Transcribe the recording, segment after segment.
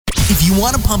If you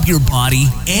want to pump your body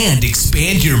and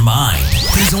expand your mind,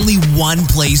 there's only one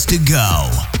place to go.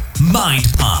 Mind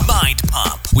Pump. Mind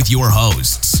Pump with your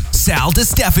hosts, Sal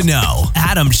DiStefano,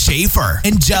 Adam Schafer,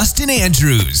 and Justin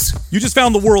Andrews. You just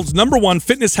found the world's #1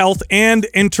 fitness, health, and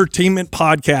entertainment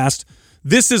podcast.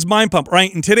 This is Mind Pump,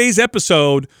 right? In today's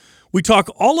episode, we talk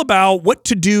all about what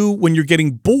to do when you're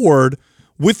getting bored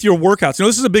with your workouts. You know,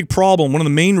 this is a big problem. One of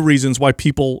the main reasons why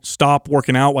people stop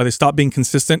working out, why they stop being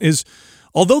consistent is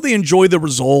although they enjoy the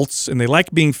results and they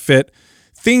like being fit,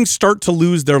 things start to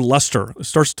lose their luster. It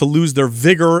starts to lose their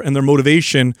vigor and their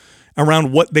motivation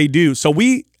around what they do. So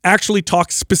we actually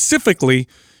talk specifically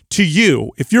to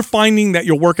you. If you're finding that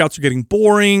your workouts are getting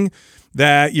boring,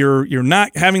 that you're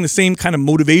not having the same kind of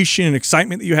motivation and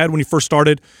excitement that you had when you first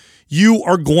started, you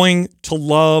are going to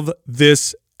love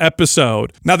this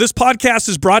episode. Now, this podcast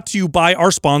is brought to you by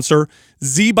our sponsor,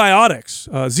 ZBiotics.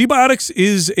 ZBiotics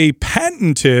is a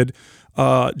patented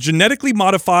genetically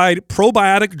modified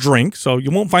probiotic drink, so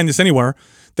you won't find this anywhere,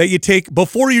 that you take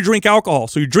before you drink alcohol.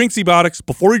 So you drink ZBiotics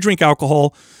before you drink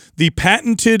alcohol. The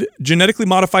patented genetically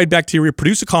modified bacteria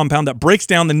produce a compound that breaks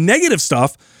down the negative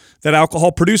stuff that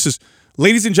alcohol produces.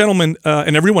 Ladies and gentlemen,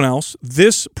 and everyone else,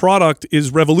 this product is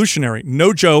revolutionary.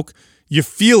 No joke. You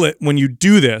feel it when you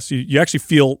do this. You actually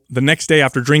feel the next day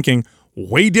after drinking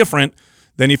way different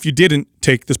than if you didn't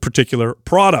take this particular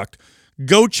product.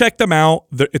 Go check them out.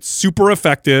 It's super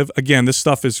effective. Again, this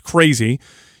stuff is crazy.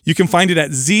 You can find it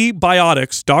at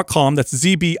zbiotics.com. That's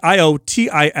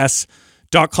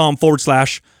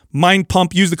zbiotis.com/Mind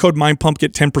Pump. Use the code Mind Pump,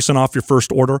 get 10% off your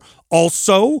first order.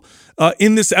 Also,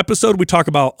 in this episode, we talk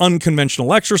about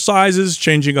unconventional exercises,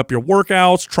 changing up your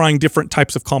workouts, trying different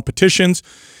types of competitions.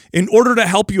 In order to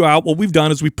help you out, what we've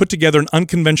done is we put together an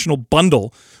unconventional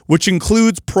bundle, which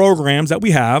includes programs that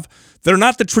we have that are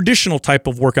not the traditional type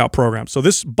of workout program. So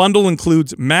this bundle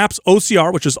includes MAPS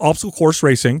OCR, which is obstacle course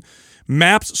racing,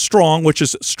 MAPS Strong, which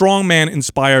is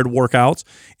strongman-inspired workouts,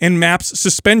 and MAPS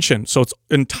Suspension. So it's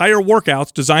entire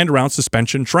workouts designed around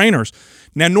suspension trainers.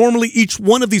 Now, normally each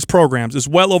one of these programs is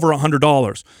well over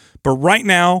 $100. But right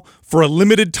now, for a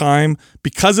limited time,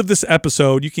 because of this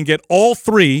episode, you can get all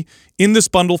three in this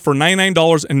bundle for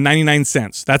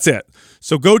 $99.99. That's it.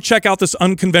 So go check out this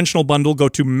unconventional bundle. Go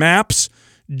to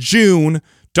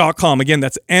mapsjune.com. Again,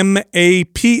 that's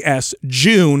MAPS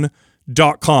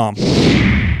June.com.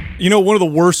 You know, one of the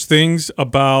worst things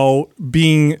about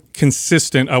being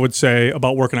consistent, I would say,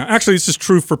 about working out, actually this is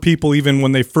true for people even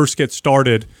when they first get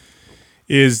started,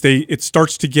 is it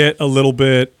starts to get a little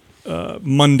bit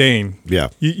mundane. Yeah.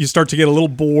 You start to get a little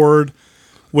bored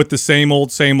with the same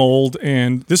old,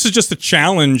 and this is just a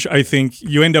challenge I think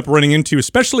you end up running into,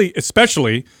 especially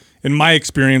in my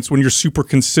experience when you're super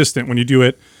consistent, when you do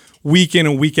it week in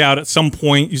and week out. At some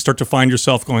point you start to find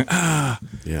yourself going,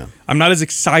 I'm not as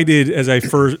excited as I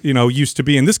first used to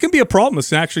be, and this can be a problem.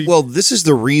 It's actually, well, this is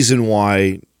the reason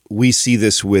why we see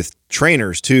this with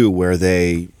trainers too, where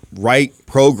they write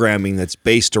programming that's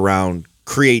based around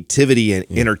creativity and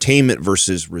entertainment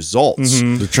versus results.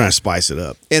 Mm-hmm. They're trying to spice it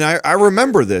up. And I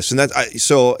remember this, and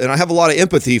I have a lot of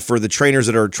empathy for the trainers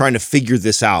that are trying to figure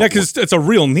this out. Yeah, because it's a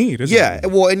real need, isn't it? Yeah,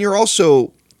 well, and you're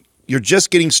just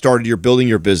getting started, you're building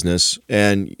your business,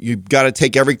 and you've got to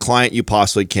take every client you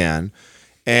possibly can.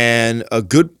 And a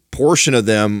good portion of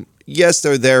them, yes,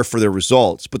 they're there for their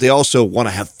results, but they also want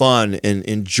to have fun and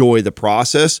enjoy the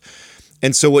process.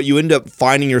 And so what you end up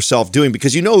finding yourself doing,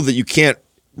 because you know that you can't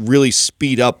really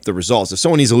speed up the results. If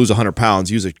someone needs to lose 100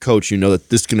 pounds, use a coach, you know that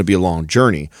this is going to be a long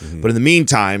journey. Mm-hmm. But in the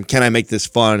meantime, can I make this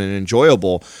fun and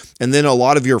enjoyable? And then a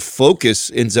lot of your focus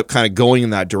ends up kind of going in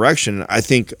that direction. I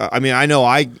know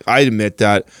I admit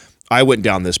that I went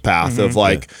down this path of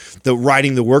the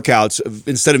writing the workouts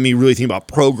instead of me really thinking about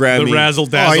programming. The razzle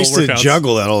dazzle I used workouts. to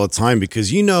juggle that all the time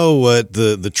because you know what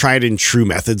the tried and true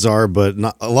methods are, but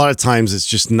a lot of times it's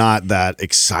just not that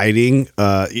exciting.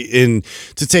 And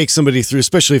to take somebody through,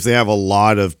 especially if they have a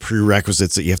lot of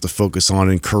prerequisites that you have to focus on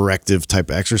and corrective type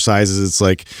exercises, it's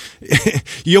like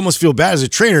you almost feel bad as a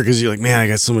trainer because you're like, man, I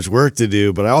got so much work to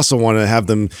do, but I also want to have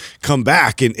them come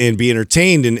back and be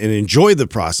entertained and enjoy the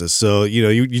process. So,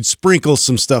 you'd sprinkle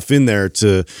some stuff in there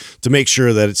to make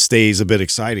sure that it stays a bit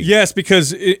exciting. Yes,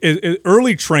 because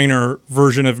early trainer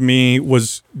version of me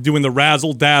was doing the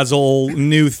razzle dazzle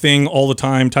new thing all the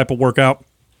time type of workout.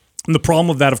 And the problem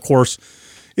with that, of course,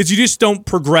 is you just don't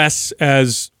progress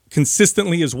as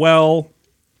consistently as well.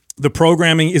 The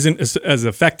programming isn't as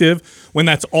effective when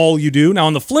that's all you do. Now,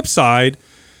 on the flip side,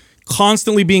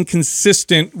 constantly being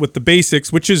consistent with the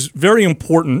basics, which is very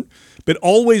important, but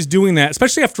always doing that,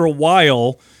 especially after a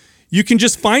while, you can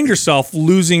just find yourself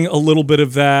losing a little bit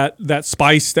of that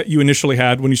spice that you initially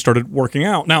had when you started working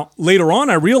out. Now, later on,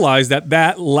 I realized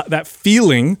that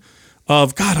feeling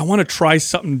of, God, I want to try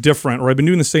something different, or I've been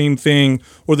doing the same thing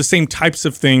or the same types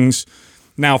of things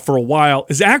now for a while,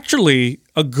 is actually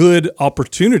a good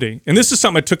opportunity. And this is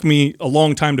something that took me a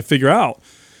long time to figure out.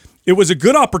 It was a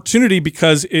good opportunity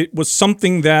because it was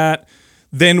something that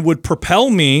then would propel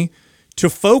me to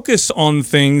focus on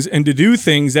things and to do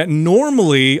things that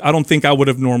normally I don't think I would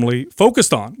have normally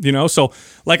focused on, So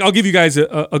like, I'll give you guys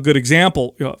a good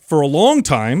example. For a long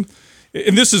time,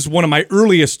 and this is one of my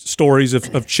earliest stories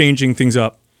of changing things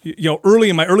up. Early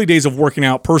in my early days of working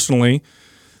out personally,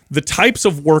 the types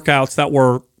of workouts that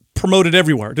were promoted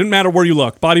everywhere, it didn't matter where you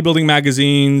looked, bodybuilding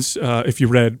magazines, if you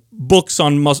read books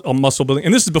on muscle building,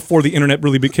 and this is before the internet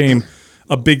really became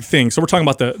a big thing. So we're talking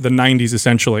about the 90s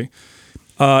essentially.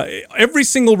 Every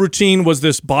single routine was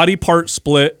this body part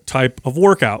split type of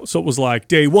workout. So it was like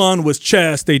day 1 was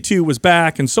chest, day 2 was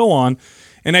back, and so on.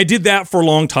 And I did that for a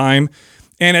long time.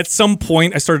 And at some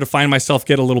point, I started to find myself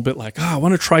get a little bit like, I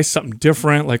want to try something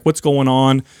different. Like, what's going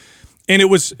on? And it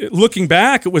was, looking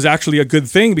back, it was actually a good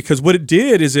thing, because what it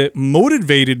did is it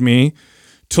motivated me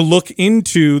to look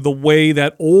into the way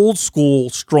that old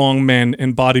school strong men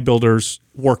and bodybuilders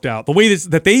worked out, the way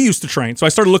that they used to train. So I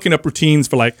started looking up routines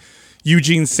for like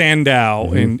Eugene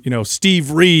Sandow and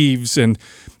Steve Reeves and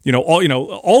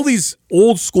all these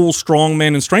old school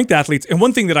strongmen and strength athletes. And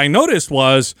one thing that I noticed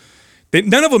was that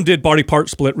none of them did body part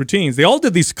split routines. They all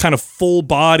did these kind of full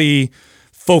body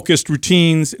focused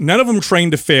routines. None of them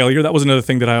trained to failure. That was another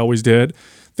thing that I always did.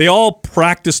 They all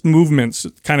practiced movements,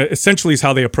 kind of essentially is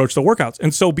how they approached the workouts.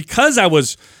 And so because I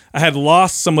had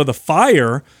lost some of the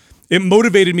fire, it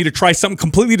motivated me to try something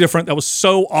completely different that was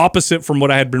so opposite from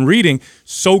what I had been reading.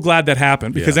 So glad that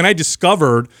happened, because then I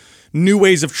discovered new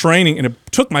ways of training, and it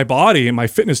took my body and my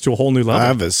fitness to a whole new level. I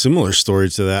have a similar story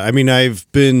to that. I mean, I've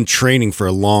been training for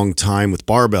a long time with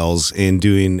barbells and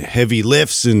doing heavy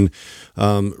lifts and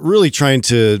really trying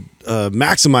to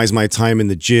maximize my time in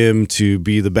the gym to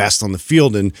be the best on the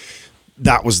field. And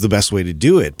that was the best way to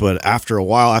do it. But after a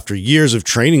while, after years of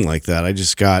training like that, I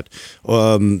just got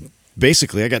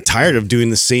basically, I got tired of doing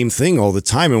the same thing all the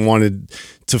time and wanted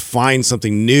to find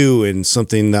something new and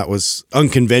something that was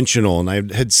unconventional. And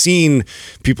I had seen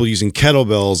people using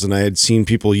kettlebells, and I had seen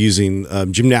people using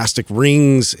gymnastic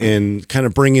rings and kind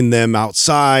of bringing them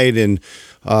outside. And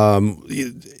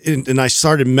I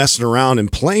started messing around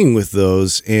and playing with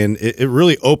those, and it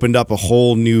really opened up a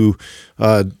whole new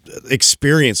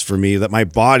experience for me that my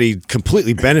body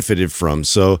completely benefited from.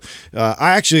 So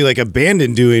I actually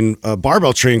abandoned doing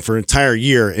barbell training for an entire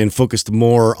year and focused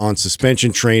more on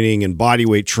suspension training and body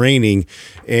weight training.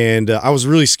 And I was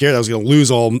really scared I was going to lose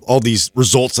all these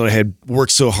results that I had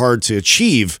worked so hard to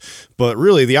achieve. But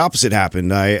really, the opposite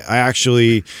happened. I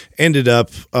actually ended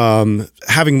up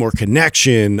having more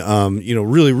connection,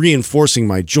 really reinforcing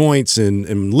my joints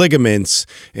and ligaments,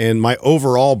 and my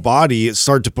overall body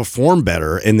started to perform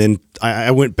better. And then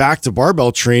I went back to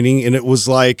barbell training, and it was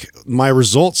like my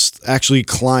results actually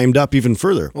climbed up even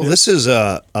further. Well, this is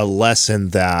a lesson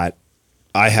that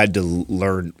I had to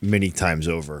learn many times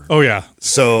over. Oh yeah.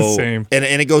 So same. And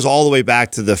it goes all the way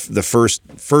back to the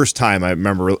first time I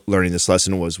remember learning this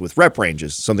lesson was with rep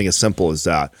ranges. Something as simple as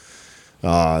that.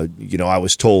 I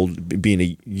was told, being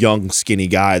a young skinny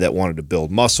guy that wanted to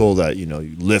build muscle, that you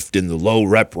lift in the low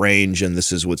rep range and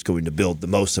this is what's going to build the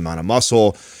most amount of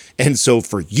muscle. And so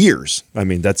for years, I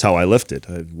mean, that's how I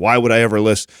lifted. Why would I ever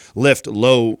lift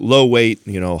low weight,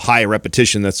 high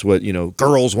repetition? That's what,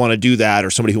 girls want to do that, or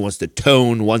somebody who wants to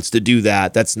tone wants to do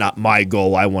that. That's not my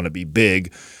goal. I want to be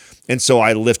big. And so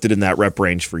I lifted in that rep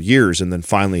range for years. And then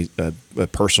finally a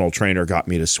personal trainer got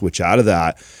me to switch out of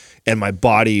that. And my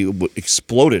body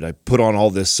exploded. I put on all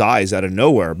this size out of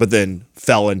nowhere, but then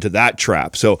fell into that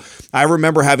trap. So I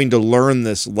remember having to learn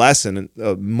this lesson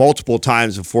multiple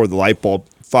times before the light bulb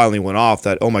finally went off,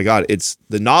 that, oh my God, it's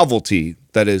the novelty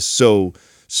that is so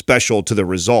special to the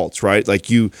results, right? Like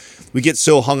we get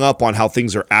so hung up on how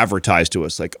things are advertised to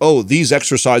us. Like, oh, these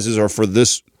exercises are for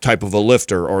this type of a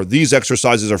lifter, or these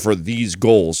exercises are for these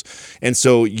goals. And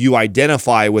so you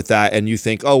identify with that and you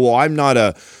think, oh, well, I'm not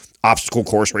a obstacle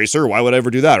course racer. Why would I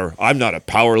ever do that? Or I'm not a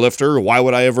power lifter. Why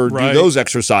would I ever do those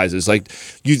exercises? Like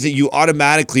you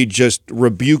automatically just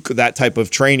rebuke that type of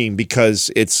training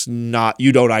because it's not,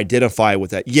 you don't identify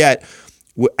with that. Yet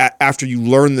after you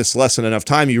learn this lesson enough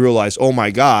time, you realize, oh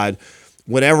my God,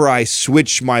 whenever I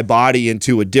switch my body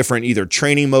into a different either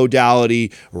training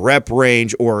modality, rep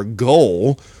range, or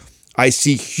goal, I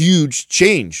see huge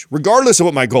change, regardless of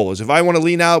what my goal is. If I want to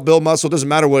lean out, build muscle, doesn't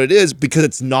matter what it is, because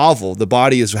it's novel. The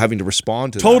body is having to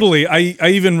respond to Totally. I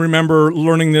even remember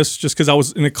learning this just because I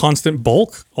was in a constant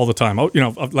bulk all the time.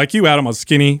 Like you, Adam, I was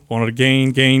skinny, wanted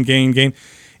to gain.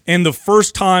 And the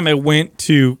first time I went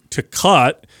to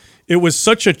cut, it was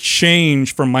such a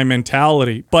change from my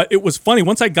mentality. But it was funny.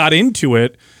 Once I got into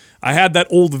it, I had that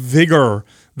old vigor,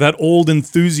 that old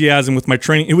enthusiasm with my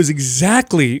training. It was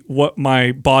exactly what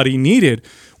my body needed,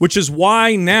 which is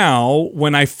why now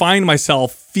when I find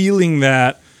myself feeling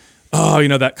that,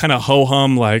 that kind of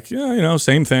ho-hum, like,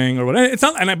 same thing or whatever. It's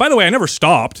not, and by the way, I never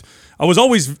stopped. I was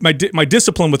always, my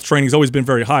discipline with training has always been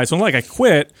very high. So not like I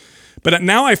quit, but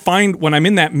now I find when I'm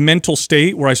in that mental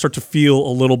state where I start to feel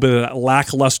a little bit of that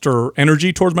lackluster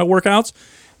energy towards my workouts,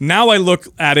 now I look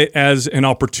at it as an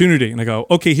opportunity and I go,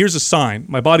 okay, here's a sign.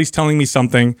 My body's telling me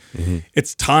something. Mm-hmm.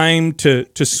 It's time to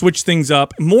switch things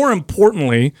up. More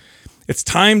importantly, it's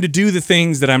time to do the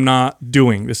things that I'm not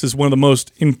doing. This is one of the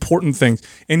most important things.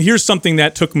 And here's something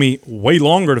that took me way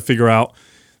longer to figure out.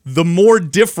 The more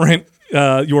different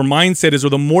your mindset is, or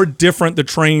the more different the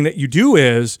training that you do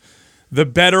is, the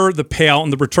better the payout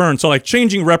and the return. So like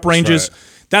changing rep ranges,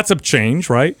 that's a change,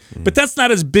 right? Mm-hmm. But that's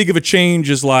not as big of a change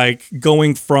as like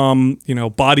going from,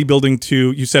 bodybuilding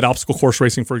to, you said obstacle course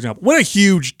racing, for example. What a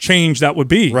huge change that would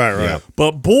be. Right. Yeah.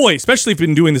 But boy, especially if you've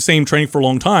been doing the same training for a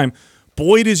long time,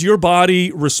 boy, does your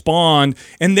body respond.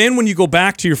 And then when you go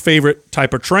back to your favorite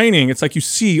type of training, it's like you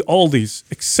see all these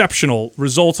exceptional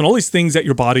results and all these things that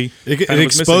your body it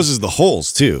exposes the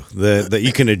holes too that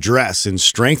you can address and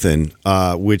strengthen,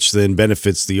 which then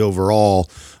benefits the overall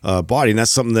body. And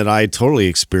that's something that I totally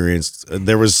experienced.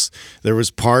 There was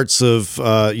parts of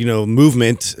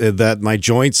movement that my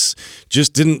joints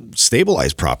just didn't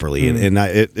stabilize properly, and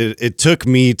it took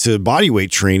me to body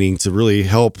weight training to really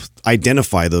help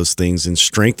identify those things and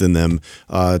strengthen them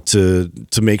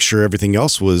to make sure everything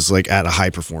else was like at a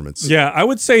high performance. Yeah, I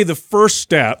would say the first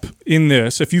step in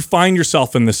this, if you find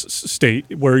yourself in this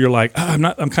state where you're like, I'm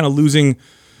kind of losing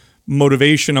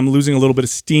motivation, I'm losing a little bit of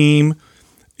steam,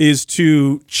 is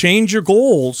to change your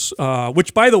goals,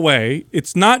 which, by the way,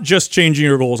 it's not just changing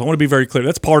your goals. I want to be very clear.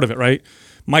 That's part of it, right?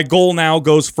 My goal now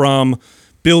goes from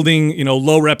building,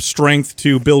 low rep strength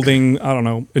to building,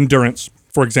 endurance,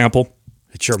 for example.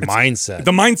 It's your mindset.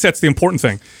 The mindset's the important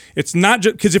thing. It's not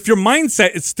just because if your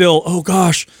mindset is still, oh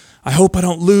gosh, I hope I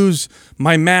don't lose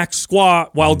my max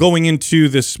squat while going into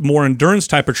this more endurance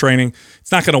type of training,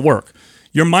 it's not going to work.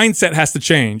 Your mindset has to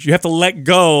change. You have to let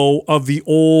go of the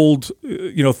old,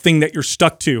 thing that you're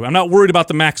stuck to. I'm not worried about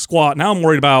the max squat. Now I'm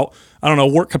worried about,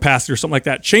 work capacity or something like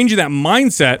that. Changing that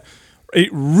mindset, it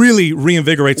really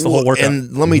reinvigorates the whole workout.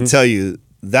 And let me tell you,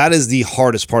 that is the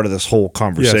hardest part of this whole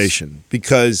conversation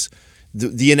because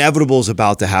the inevitable is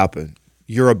about to happen.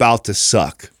 You're about to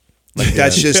suck. Like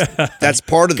that's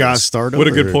part of this. Start what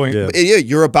over. a good point. Yeah,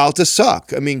 you're about to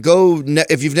suck. I mean,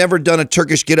 if you've never done a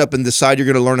Turkish get up and decide you're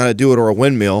going to learn how to do it, or a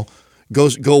windmill,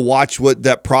 go watch what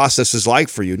that process is like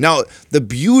for you. Now, the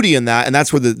beauty in that, and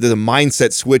that's where the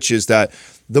mindset switch is, that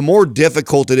the more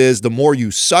difficult it is, the more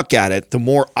you suck at it, the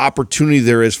more opportunity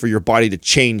there is for your body to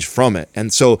change from it.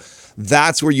 And so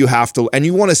that's where you have to, and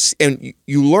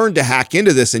you learn to hack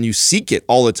into this, and you seek it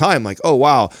all the time. Like, oh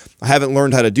wow, I haven't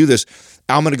learned how to do this.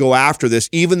 I'm going to go after this,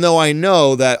 even though I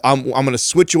know that I'm going to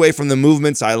switch away from the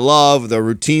movements I love, the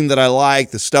routine that I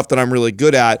like, the stuff that I'm really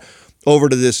good at, over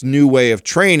to this new way of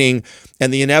training.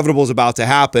 And the inevitable is about to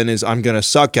happen is I'm going to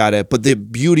suck at it. But the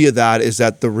beauty of that is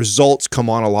that the results come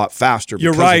on a lot faster.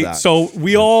 You're right. So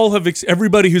we all have,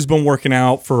 everybody who's been working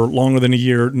out for longer than a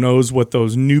year knows what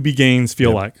those newbie gains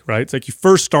feel like, right? It's like you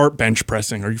first start bench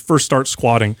pressing or you first start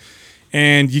squatting,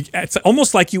 and it's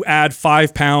almost like you add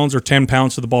 5 pounds or 10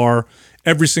 pounds to the bar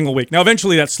every single week. Now,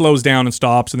 eventually that slows down and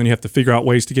stops, and then you have to figure out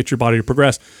ways to get your body to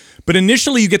progress. But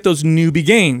initially you get those newbie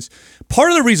gains.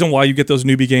 Part of the reason why you get those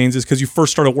newbie gains is because you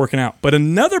first started working out. But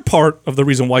another part of the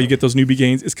reason why you get those newbie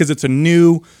gains is because it's a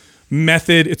new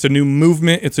method, it's a new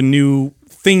movement, it's a new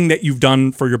thing that you've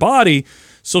done for your body.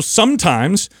 So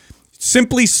sometimes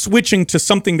simply switching to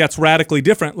something that's radically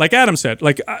different, like Adam said,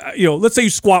 like, let's say you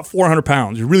squat 400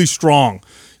 pounds, you're really strong.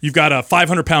 You've got a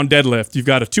 500-pound deadlift. You've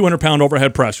got a 200-pound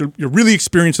overhead press. You're really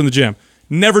experienced in the gym.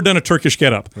 Never done a Turkish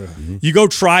get-up. Mm-hmm. You go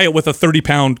try it with a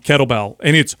 30-pound kettlebell,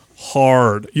 and it's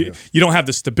hard. You don't have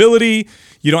the stability.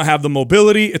 You don't have the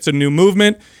mobility. It's a new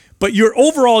movement. But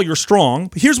overall, you're strong.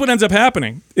 But here's what ends up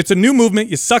happening. It's a new movement.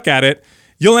 You suck at it.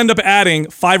 You'll end up adding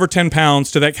 5 or 10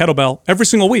 pounds to that kettlebell every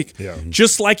single week,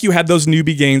 just like you had those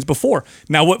newbie gains before.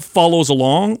 Now, what follows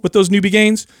along with those newbie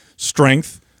gains?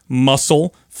 Strength,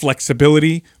 muscle,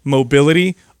 flexibility,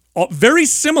 mobility, very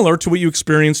similar to what you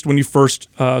experienced when you first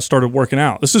started working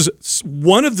out. This is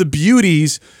one of the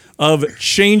beauties of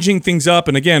changing things up.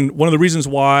 And again, one of the reasons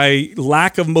why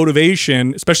lack of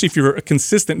motivation, especially if you're a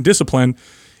consistent discipline,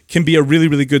 can be a really,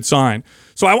 really good sign.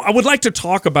 So I would like to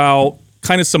talk about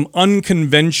kind of some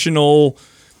unconventional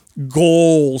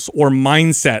goals or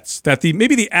mindsets that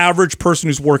maybe the average person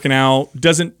who's working out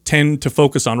doesn't tend to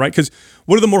focus on, right? Because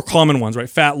what are the more common ones, right?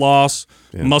 Fat loss,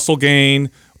 muscle gain,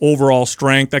 overall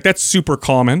strength. Like that's super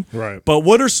common. Right. But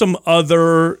what are some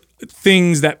other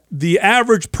things that the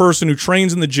average person who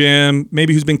trains in the gym,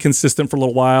 maybe who's been consistent for a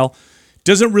little while,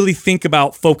 doesn't really think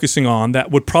about focusing on that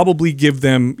would probably give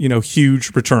them,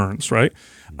 huge returns, right?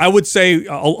 I would say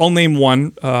I'll name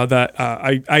one that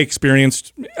I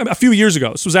experienced a few years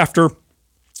ago. This was after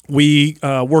we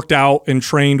worked out and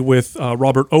trained with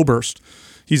Robert Oberst.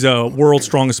 He's a world's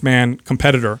strongest man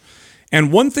competitor.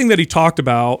 And one thing that he talked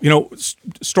about,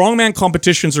 strongman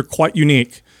competitions are quite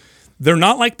unique. They're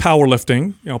not like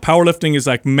powerlifting. Powerlifting is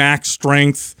like max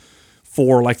strength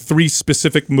for like 3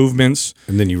 specific movements.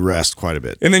 And then you rest quite a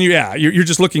bit. And then you're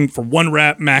just looking for 1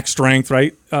 rep, max strength,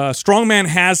 right? Strongman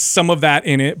has some of that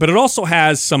in it, but it also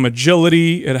has some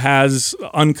agility. It has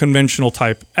unconventional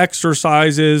type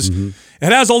exercises. It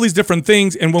has all these different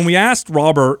things. And when we asked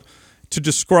Robert to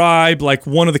describe like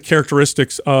one of the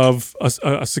characteristics of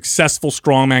a successful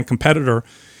strongman competitor,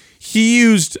 he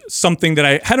used something that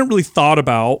I hadn't really thought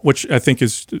about, which I think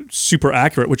is super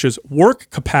accurate, which is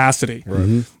work capacity.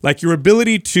 Right. Like your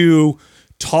ability to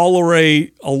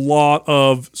tolerate a lot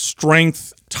of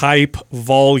strength type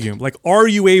volume. Like, are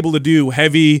you able to do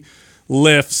heavy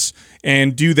lifts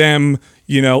and do them,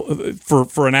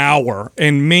 for an hour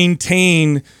and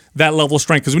maintain that level of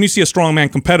strength? Because when you see a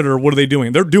strongman competitor, what are they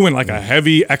doing? They're doing like a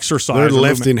heavy exercise. They're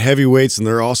lifting heavy weights and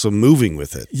they're also moving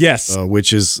with it. Yes.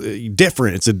 Which is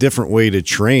different. It's a different way to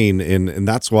train. And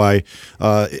that's why,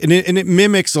 and it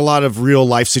mimics a lot of real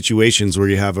life situations where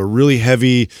you have a really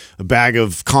heavy bag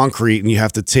of concrete and you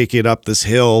have to take it up this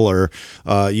hill, or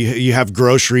you have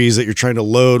groceries that you're trying to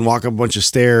load and walk up a bunch of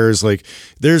stairs. Like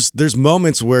there's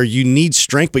moments where you need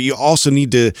strength, but you also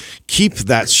need to keep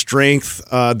that strength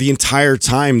the entire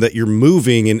time that you're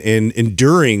moving and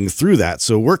enduring through that.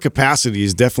 So work capacity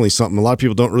is definitely something a lot of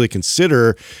people don't really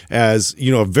consider as,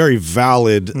 a very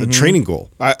valid training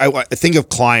goal. I think of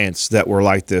clients that were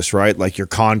like this, right? Like your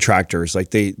contractors,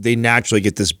 like they naturally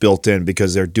get this built in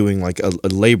because they're doing like a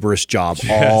laborious job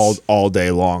all day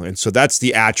long. And so that's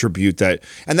the attribute and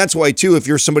that's why too, if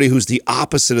you're somebody who's the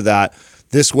opposite of that,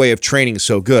 this way of training is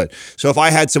so good. So if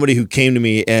I had somebody who came to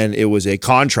me and it was a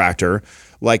contractor,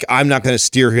 like I'm not going to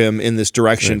steer him in this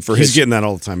direction for He's getting that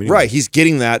all the time. Anyway. Right, he's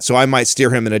getting that, so I might steer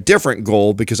him in a different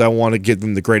goal because I want to give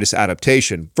him the greatest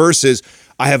adaptation. Versus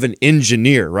I have an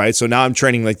engineer, right? So now I'm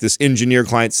training like this engineer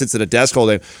client sits at a desk all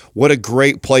day. What a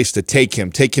great place to take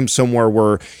him. Take him somewhere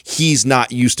where he's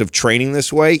not used to training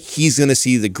this way. He's going to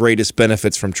see the greatest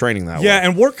benefits from training that way. Yeah,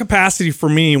 and work capacity for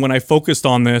me, when I focused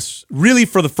on this, really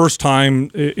for the first time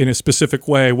in a specific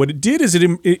way, what it did is it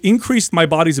increased my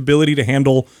body's ability to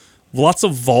handle lots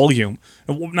of volume.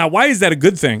 Now, why is that a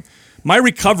good thing? My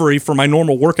recovery for my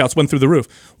normal workouts went through the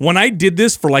roof. When I did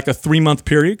this for like a 3-month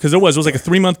period, because it was like a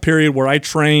 3-month period where I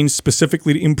trained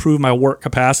specifically to improve my work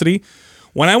capacity.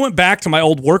 When I went back to my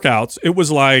old workouts, it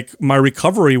was like my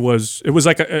recovery was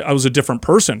like I was a different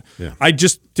person. Yeah. I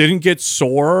just didn't get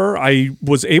sore. I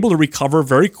was able to recover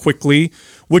very quickly,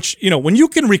 which, when you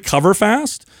can recover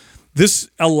fast, this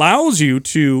allows you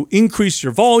to increase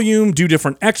your volume, do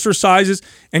different exercises,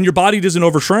 and your body doesn't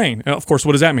overtrain. Of course,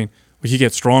 what does that mean? Well, you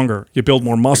get stronger, you build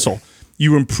more muscle,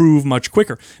 you improve much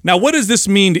quicker. Now, what does this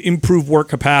mean to improve work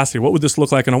capacity? What would this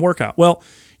look like in a workout? Well,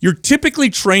 you're typically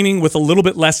training with a little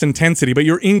bit less intensity, but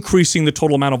you're increasing the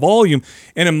total amount of volume.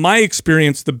 And in my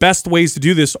experience, the best ways to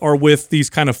do this are with these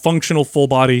kind of functional full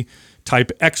body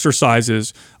type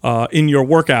exercises in your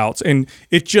workouts. And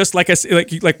it just, like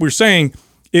we're saying,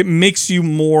 it makes you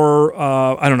more,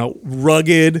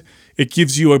 rugged. It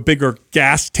gives you a bigger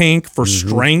gas tank for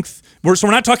strength. So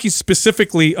we're not talking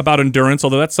specifically about endurance,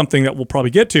 although that's something that we'll probably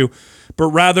get to, but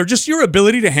rather just your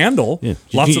ability to handle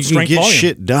lots of strength you can get volume.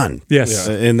 shit done. Yes.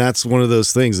 And that's one of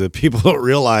those things that people don't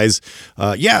realize.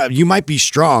 You might be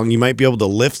strong. You might be able to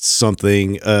lift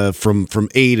something from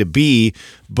A to B,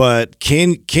 but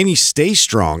can you stay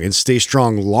strong and stay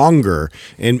strong longer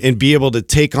and be able to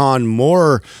take on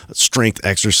more strength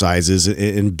exercises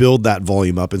and build that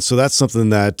volume up? And so that's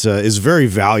something that is very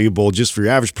valuable just for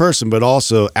your average person, but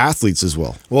also athletes as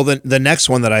well. Well, the next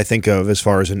one that I think of as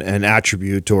far as an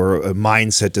attribute or a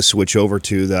mindset to switch over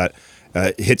to that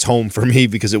hits home for me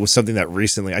because it was something that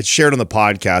recently I shared on the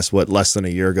podcast, less than a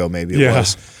year ago maybe it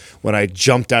when I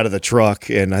jumped out of the truck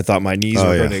and I thought my knees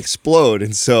were yeah. going to explode.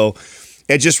 And so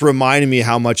it just reminded me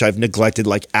how much I've neglected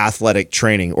like athletic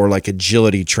training or like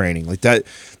agility training. Like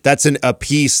that's a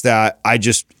piece that I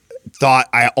just thought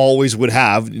I always would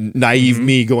have. Naive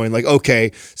me going like,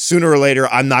 okay, sooner or later,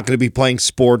 I'm not going to be playing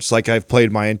sports like I've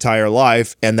played my entire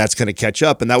life, and that's going to catch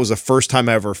up. And that was the first time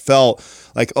I ever felt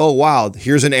like, oh, wow,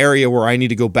 here's an area where I need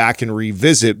to go back and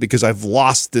revisit because I've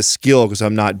lost this skill because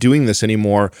I'm not doing this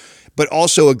anymore. But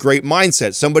also a great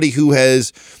mindset, somebody who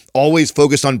has always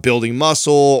focused on building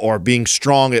muscle or being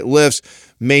strong at lifts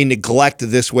may neglect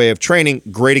this way of training.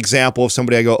 Great example of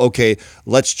somebody I go, okay,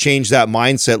 let's change that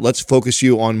mindset. Let's focus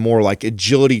you on more like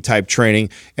agility type training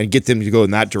and get them to go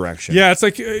in that direction. Yeah, it's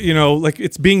like, like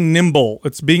it's being nimble.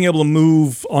 It's being able to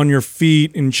move on your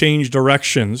feet and change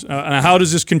directions. How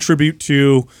does this contribute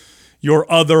to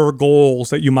your other goals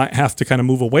that you might have to kind of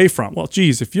move away from? Well,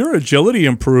 geez, if your agility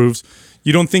improves,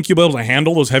 you don't think you'll be able to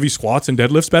handle those heavy squats and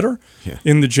deadlifts better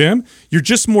in the gym? You're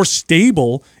just more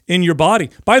stable in your body.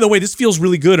 By the way, this feels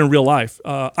really good in real life.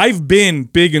 I've been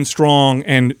big and strong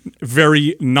and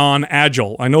very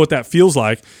non-agile. I know what that feels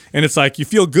like. And it's like you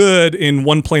feel good in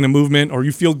one plane of movement, or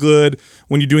you feel good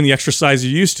when you're doing the exercise you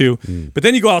used to. But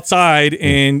then you go outside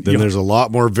and then there's a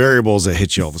lot more variables that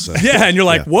hit you all of a sudden. Yeah, and you're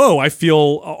like, whoa, I feel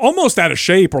almost out of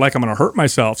shape, or like I'm going to hurt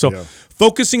myself. So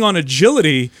focusing on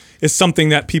agility is something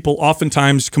that people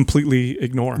oftentimes completely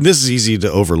ignore. This is easy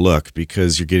to overlook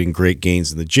because you're getting great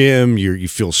gains in the gym. You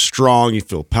feel strong, you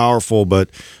feel powerful, but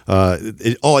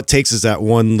all it takes is that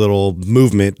one little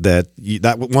movement, that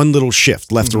one little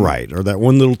shift left to right, or that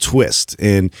one little twist,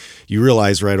 and you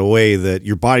realize right away that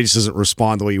your body just doesn't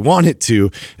respond the way you want it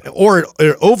to, or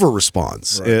it over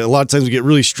responds. Right. A lot of times we get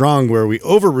really strong where we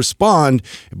over respond,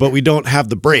 but we don't have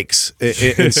the brakes,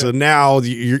 and so now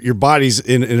your body's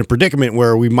in a predicament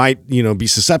where we might be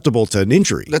susceptible to an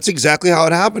injury. That's exactly how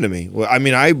it happened to me. Well, I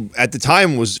mean, I at the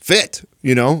time was fit.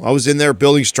 I was in there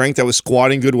building strength. I was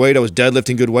squatting good weight. I was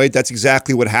deadlifting good weight. That's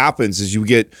exactly what happens is you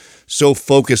get so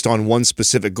focused on one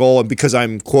specific goal. And because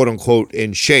I'm quote unquote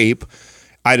in shape,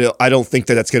 I don't think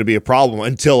that that's going to be a problem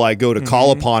until I go to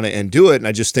call upon it and do it. And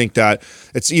I just think that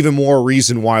it's even more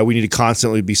reason why we need to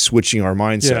constantly be switching our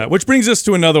mindset. Yeah, which brings us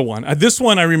to another one. This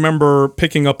one I remember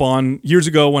picking up on years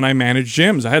ago when I managed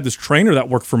gyms. I had this trainer that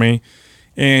worked for me,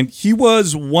 and he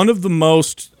was one of the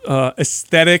most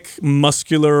aesthetic,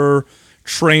 muscular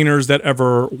trainers that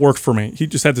ever worked for me. He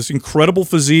just had this incredible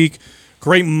physique,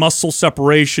 great muscle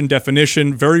separation,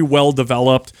 definition, very well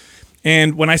developed.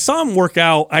 And when I saw him work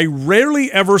out, I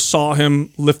rarely ever saw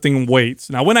him lifting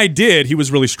weights. Now, when I did, he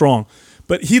was really strong,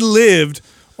 but he lived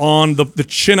on the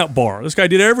chin-up bar. This guy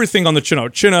did everything on the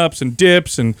chin-up, chin-ups and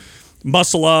dips and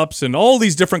muscle-ups and all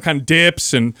these different kind of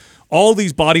dips and all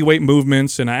these body weight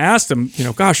movements. And I asked him,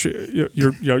 gosh,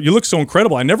 you look so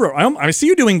incredible. I see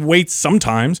you doing weights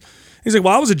sometimes. He's like,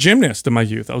 well, I was a gymnast in my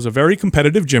youth. I was a very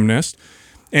competitive gymnast.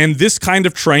 And this kind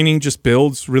of training just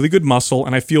builds really good muscle,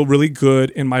 and I feel really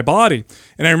good in my body.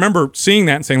 And I remember seeing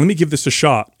that and saying, let me give this a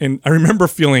shot. And I remember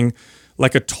feeling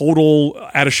like a total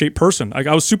out of shape person. Like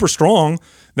I was super strong.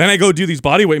 Then I go do these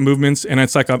body weight movements, and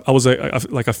it's like I was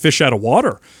like a fish out of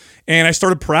water. And I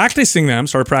started practicing them,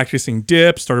 started practicing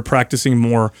dips, started practicing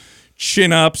more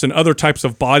chin-ups and other types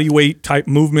of body weight type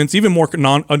movements, even more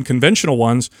unconventional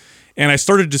ones. And I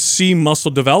started to see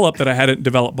muscle develop that I hadn't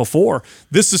developed before.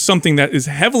 This is something that is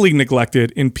heavily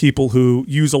neglected in people who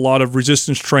use a lot of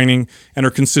resistance training and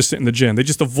are consistent in the gym. They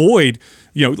just avoid,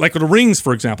 like the rings,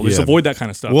 for example. They just avoid that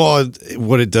kind of stuff. Well,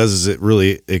 what it does is it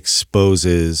really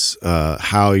exposes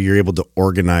how you're able to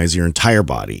organize your entire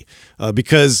body.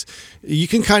 Because you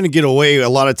can kind of get away a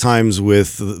lot of times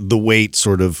with the weight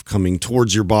sort of coming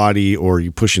towards your body, or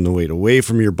you pushing the weight away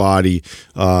from your body.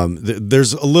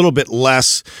 There's a little bit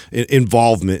less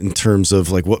involvement in terms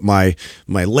of like what my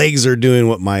legs are doing,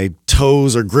 what my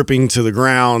toes are gripping to the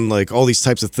ground, like all these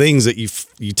types of things that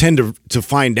you tend to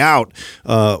find out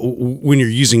when you're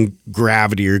using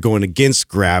gravity or going against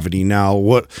gravity. Now,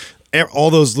 all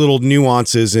those little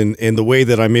nuances and the way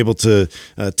that I'm able to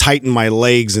tighten my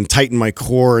legs and tighten my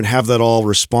core and have that all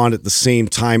respond at the same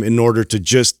time in order to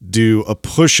just do a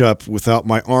push-up without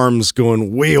my arms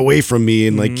going way away from me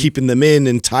and like keeping them in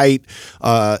and tight,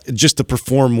 just to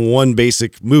perform one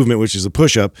basic movement, which is a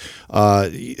push-up,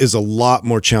 is a lot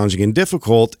more challenging and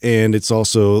difficult. And it's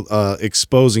also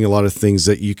exposing a lot of things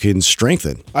that you can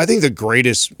strengthen. I think the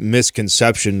greatest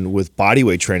misconception with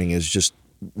bodyweight training is just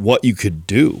what you could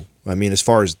do. I mean, as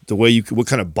far as the way what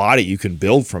kind of body you can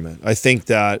build from it. I think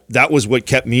that was what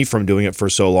kept me from doing it for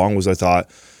so long, was I thought,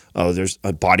 oh, there's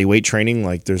a body weight training.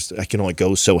 Like I can only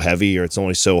go so heavy, or it's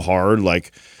only so hard.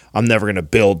 Like I'm never going to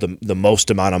build the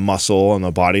most amount of muscle on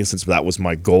the body. And since that was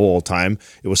my goal all the time,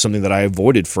 it was something that I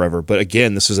avoided forever. But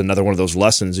again, this is another one of those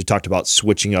lessons. You talked about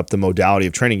switching up the modality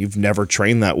of training. You've never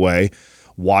trained that way.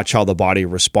 Watch how the body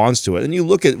responds to it.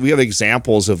 And we have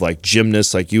examples of like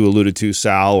gymnasts, like you alluded to,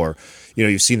 Sal, or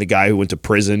you've seen the guy who went to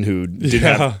prison who didn't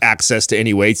have access to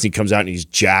any weights, and he comes out and he's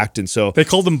jacked. And so they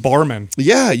called them barmen.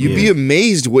 Yeah, you'd be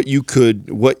amazed what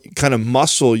kind of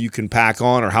muscle you can pack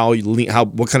on, or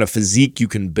what kind of physique you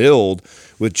can build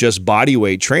with just body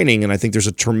weight training. And I think there's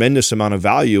a tremendous amount of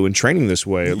value in training this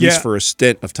way, at least for a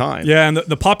stint of time. Yeah, and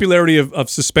the popularity of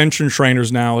suspension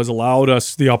trainers now has allowed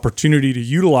us the opportunity to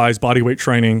utilize body weight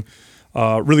training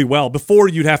really well. Before,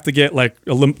 you'd have to get like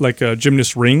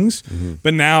gymnast rings,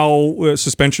 but now a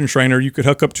suspension trainer, you could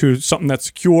hook up to something that's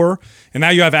secure, and now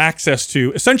you have access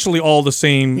to essentially all the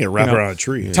same wrap around a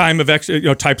tree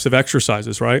types of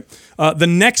exercises. Right. The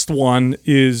next one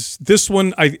is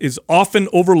is often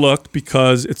overlooked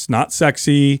because it's not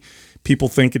sexy. People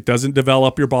think it doesn't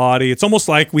develop your body. It's almost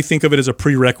like we think of it as a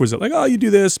prerequisite, like, oh, you do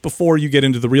this before you get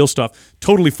into the real stuff.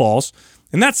 Totally false.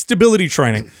 And that's stability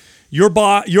training.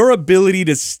 Your ability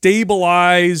to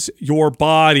stabilize your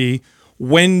body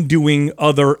when doing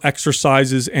other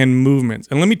exercises and movements.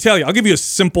 And let me tell you, I'll give you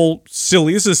this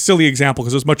is a silly example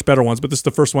because there's much better ones, but this is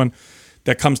the first one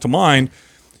that comes to mind.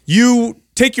 You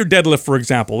take your deadlift, for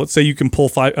example. Let's say you can pull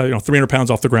 300 pounds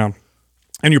off the ground,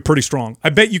 and you're pretty strong. I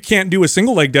bet you can't do a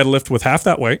single leg deadlift with half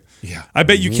that weight. Yeah. I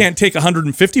bet you can't take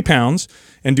 150 pounds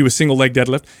and do a single leg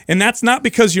deadlift. And that's not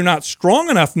because you're not strong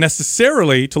enough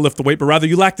necessarily to lift the weight, but rather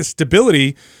you lack the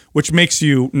stability, which makes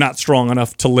you not strong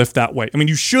enough to lift that weight. I mean,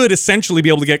 you should essentially be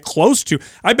able to get close to,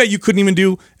 I bet you couldn't even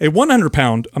do a 100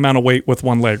 pound amount of weight with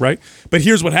one leg, right? But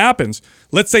here's what happens.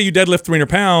 Let's say you deadlift 300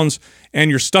 pounds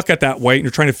and you're stuck at that weight and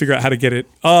you're trying to figure out how to get it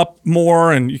up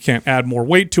more, and you can't add more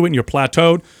weight to it and you're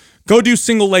plateaued. Go do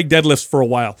single leg deadlifts for a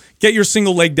while. Get your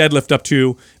single leg deadlift up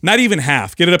to not even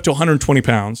half. Get it up to 120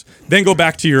 pounds. Then go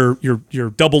back to your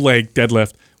double leg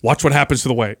deadlift. Watch what happens to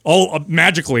the weight.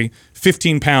 Magically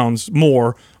 15 pounds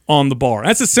more on the bar.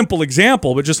 That's a simple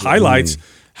example, but just highlights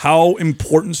how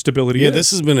important stability is. Yeah,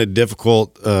 this has been a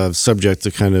difficult subject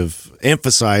to kind of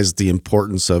emphasize the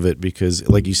importance of it because,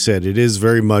 like you said, it is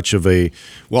very much of I'm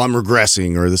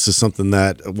regressing, or this is something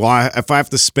that, if I have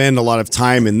to spend a lot of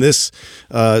time in this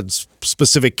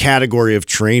specific category of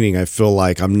training, I feel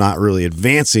like I'm not really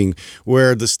advancing,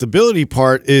 where the stability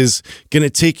part is going to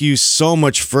take you so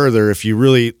much further if you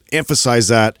really emphasize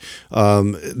that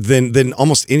than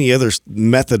almost any other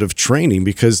method of training,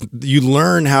 because you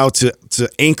learn how to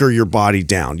anchor your body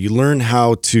down. You learn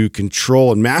how to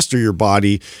control and master your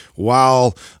body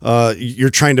while you're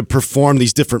trying to perform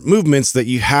these different movements that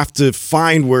you have to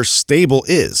find where stable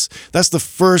is. That's the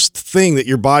first thing that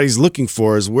your body's looking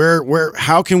for, is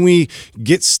how can we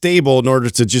get stable in order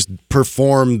to just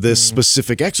perform this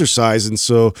specific exercise. And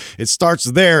so it starts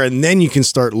there, and then you can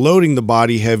start loading the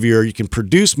body heavier. You can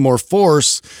produce more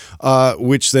force,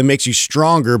 which then makes you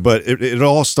stronger, but it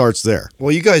all starts there.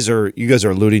 Well, you guys are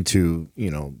alluding to,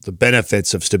 the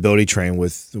benefits of stability training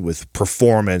with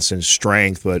performance and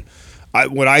strength, but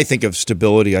when I think of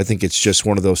stability, I think it's just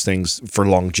one of those things for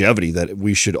longevity that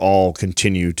we should all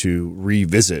continue to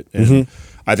revisit. And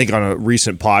I think on a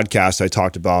recent podcast, I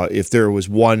talked about if there was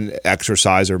one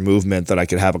exercise or movement that I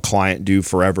could have a client do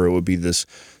forever, it would be this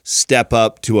step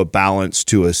up to a balance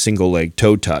to a single leg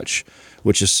toe touch,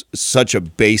 which is such a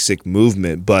basic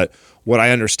movement. But what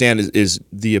I understand is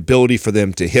the ability for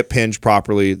them to hip hinge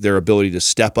properly, their ability to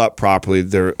step up properly,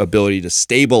 their ability to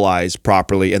stabilize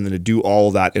properly, and then to do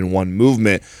all that in one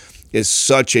movement is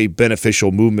such a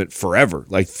beneficial movement forever,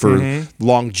 like for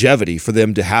longevity, for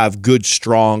them to have good,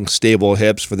 strong, stable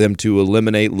hips, for them to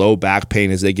eliminate low back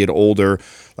pain as they get older.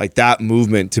 Like that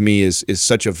movement to me is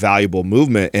such a valuable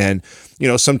movement. And,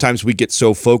 sometimes we get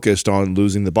so focused on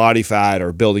losing the body fat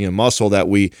or building a muscle that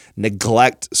we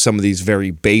neglect some of these very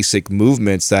basic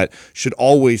movements that should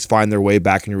always find their way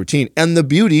back in your routine. And the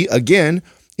beauty, again,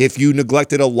 if you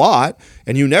neglect it a lot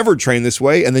and you never train this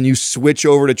way and then you switch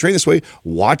over to train this way,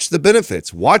 watch the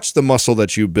benefits, watch the muscle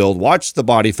that you build, watch the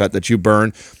body fat that you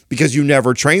burn, because you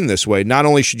never train this way. Not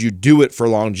only should you do it for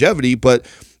longevity, but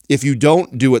if you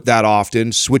don't do it that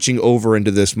often, switching over into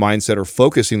this mindset or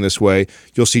focusing this way,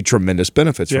 you'll see tremendous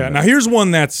benefits from it. Now here's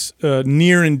one that's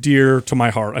near and dear to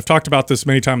my heart. I've talked about this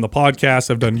many times on the podcast.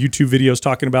 I've done YouTube videos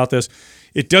talking about this.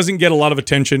 It doesn't get a lot of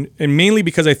attention, and mainly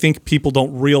because I think people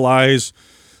don't realize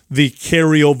the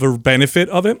carryover benefit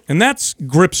of it, and that's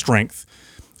grip strength.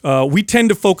 We tend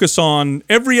to focus on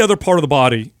every other part of the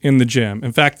body in the gym.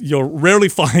 In fact, you'll rarely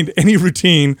find any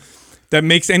routine that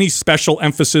makes any special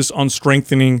emphasis on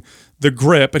strengthening the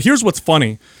grip. But here's what's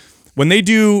funny. when they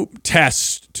do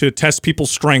tests to test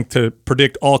people's strength to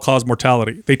predict all-cause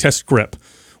mortality, they test grip.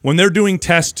 When they're doing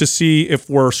tests to see if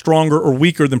we're stronger or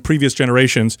weaker than previous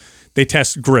generations, they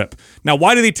test grip. Now,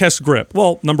 why do they test grip?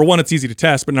 Well, number one, it's easy to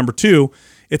test, but number two,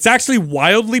 it's actually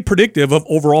wildly predictive of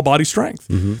overall body strength.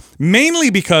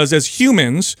 Mainly because as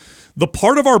humans, the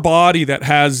part of our body that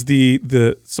has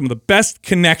some of the best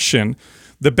connection,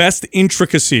 the best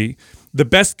intricacy, the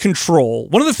best control,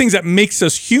 one of the things that makes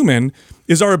us human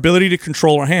is our ability to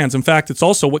control our hands. In fact, it's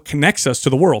also what connects us to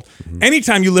the world.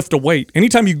 Anytime you lift a weight,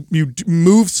 anytime you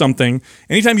move something,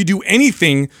 anytime you do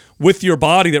anything with your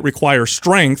body that requires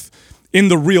strength in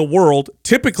the real world,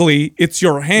 typically it's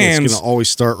your hands. It's going to always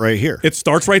start right here. It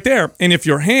starts right there. And if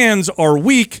your hands are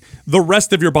weak, the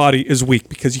rest of your body is weak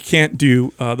because you can't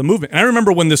do the movement. And I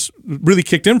remember when this really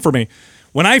kicked in for me.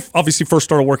 When I obviously first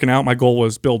started working out, my goal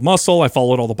was build muscle. I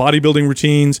followed all the bodybuilding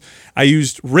routines. I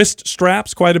used wrist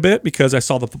straps quite a bit because I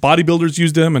saw that the bodybuilders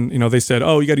used them, and they said,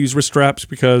 "Oh, you got to use wrist straps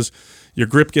because your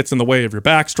grip gets in the way of your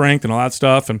back strength and all that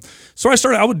stuff." And so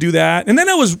I would do that. And then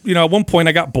I was, at one point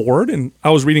I got bored and I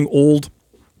was reading old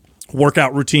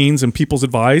workout routines and people's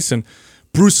advice, and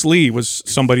Bruce Lee was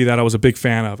somebody that I was a big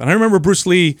fan of. And I remember Bruce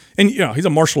Lee, and he's a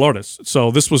martial artist,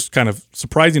 so this was kind of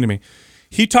surprising to me.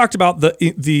 He talked about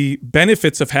the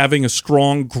benefits of having a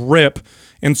strong grip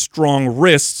and strong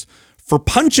wrists for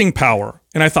punching power.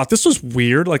 And I thought this was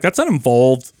weird. Like, that's not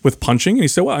involved with punching. And he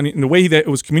said, well, and the way that it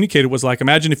was communicated was like,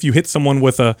 imagine if you hit someone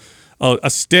with a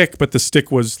stick, but the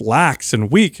stick was lax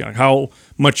and weak. Like, how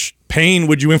much pain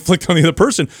would you inflict on the other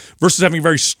person versus having a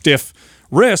very stiff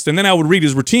wrist? And then I would read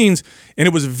his routines, and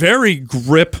it was very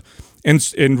grip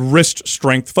and wrist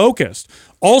strength focused.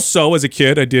 Also, as a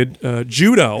kid, I did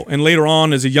judo, and later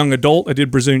on, as a young adult, I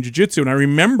did Brazilian jiu-jitsu. And I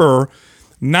remember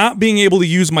not being able to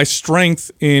use my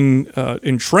strength in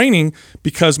training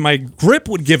because my grip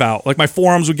would give out, like my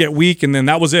forearms would get weak, and then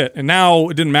that was it. And now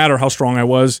it didn't matter how strong I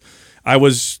was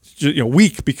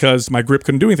weak because my grip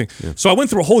couldn't do anything. Yeah. So I went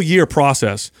through a whole year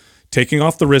process, taking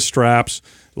off the wrist straps,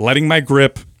 letting my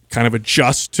grip kind of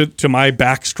adjust to my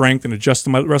back strength and adjust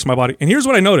to the rest of my body. And here's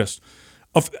what I noticed.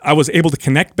 I was able to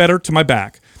connect better to my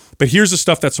back. But here's the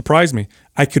stuff that surprised me.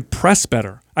 I could press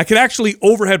better. I could actually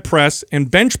overhead press and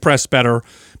bench press better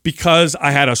because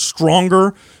I had a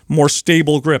stronger, more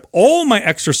stable grip. All my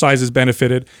exercises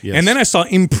benefited. Yes. And then I saw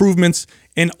improvements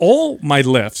in all my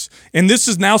lifts. And this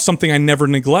is now something I never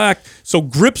neglect. So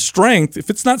grip strength, if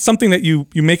it's not something that you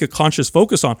make a conscious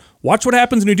focus on, watch what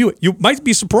happens when you do it. You might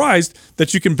be surprised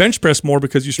that you can bench press more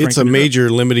because you strengthen. It's a major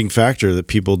limiting factor that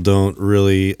people don't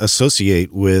really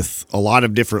associate with a lot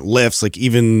of different lifts, like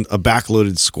even a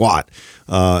backloaded squat.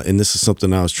 And this is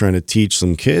something I was trying to teach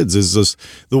some kids, is this,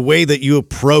 the way that you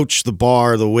approach the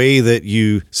bar, the way that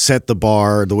you set the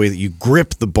bar, the way that you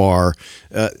grip the bar,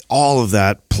 all of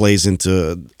that plays into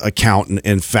account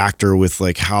and factor with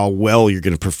like how well you're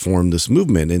going to perform this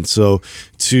movement. And so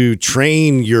to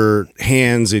train your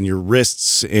hands and your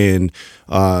wrists and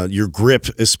your grip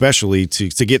especially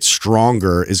to get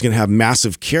stronger is going to have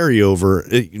massive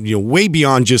carryover, way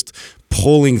beyond just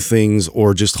pulling things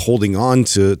or just holding on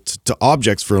to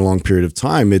objects for a long period of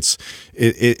time.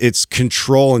 It's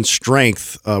control and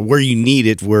strength where you need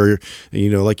it, where,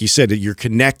 like you said, you're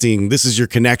connecting. This is your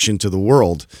connection to the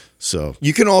world. So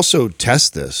you can also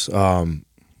test this. I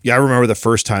remember the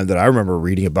first time that I remember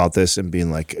reading about this and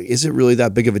being like, is it really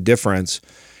that big of a difference?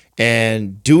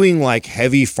 And doing like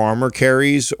heavy farmer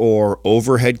carries or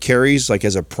overhead carries, like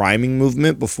as a priming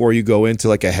movement before you go into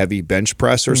like a heavy bench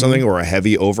press or something, or a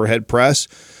heavy overhead press,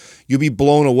 you'll be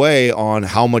blown away on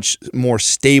how much more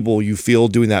stable you feel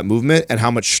doing that movement and how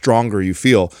much stronger you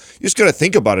feel. You just got to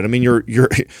think about it. I mean,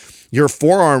 your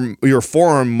forearm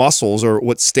muscles are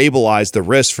what stabilize the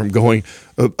wrist from going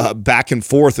back and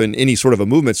forth in any sort of a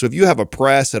movement. So if you have a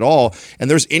press at all and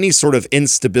there's any sort of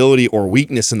instability or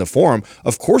weakness in the forearm,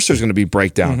 of course there's going to be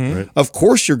breakdown. Right. Of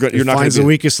course you're not going to find the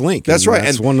weakest link. That's right.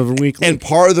 That's one of the weak links. And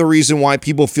part of the reason why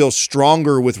people feel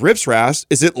stronger with rip straps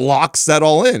is it locks that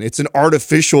all in. It's an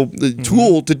artificial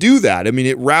tool to do that. I mean,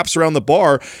 it wraps around the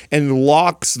bar and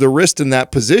locks the wrist in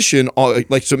that position, so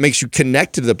it makes you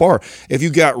connected to the bar. If you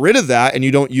got rid of that and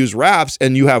you don't use wraps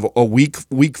and you have a weak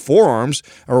forearms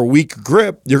or a weak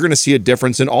grip, you're going to see a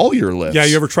difference in all your lifts. Yeah,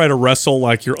 you ever try to wrestle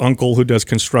like your uncle who does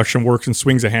construction work and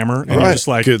swings a hammer? And you're just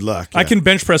like, good luck. I can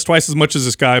bench press twice as much as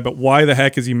this guy, but why the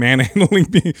heck is he manhandling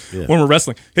me when we're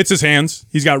wrestling? It's his hands.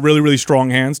 He's got really, really strong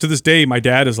hands. To this day, my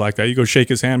dad is like that. You go shake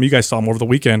his hand. You guys saw him over the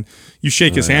weekend. You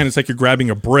shake his hand. It's like you're grabbing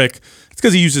a brick. It's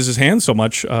because he uses his hands so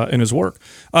much in his work.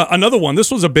 Another one,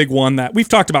 this was a big one that we've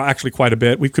talked about actually quite a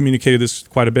bit. We've communicated this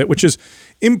quite a bit, which is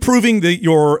improving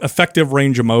your effective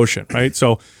range of motion, right?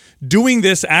 So doing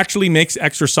this actually makes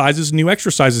exercises new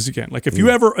exercises again. Like if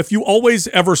you always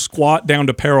ever squat down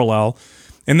to parallel,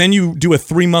 and then you do a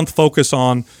 3-month focus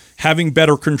on having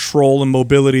better control and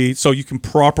mobility so you can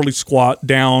properly squat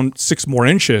down 6 more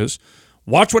inches,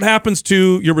 watch what happens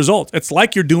to your results. It's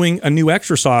like you're doing a new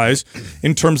exercise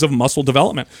in terms of muscle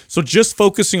development. So just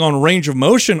focusing on range of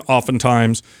motion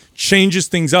oftentimes changes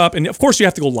things up. And of course you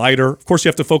have to go lighter. Of course you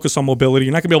have to focus on mobility.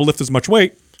 You're not gonna be able to lift as much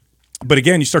weight. But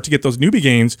again, you start to get those newbie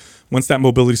gains once that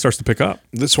mobility starts to pick up.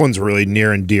 This one's really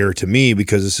near and dear to me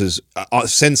because this is,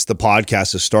 since the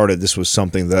podcast has started, this was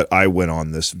something that I went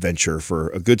on this venture for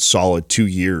a good solid 2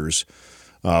 years,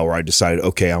 where I decided,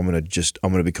 okay, I'm gonna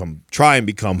try and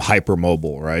become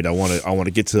hypermobile, right? I want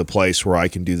to get to the place where I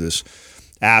can do this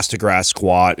ass to grass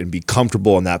squat and be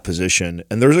comfortable in that position.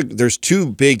 And there's 2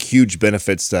 big, huge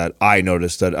benefits that I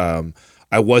noticed that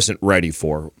I wasn't ready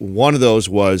for. One of those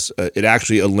was it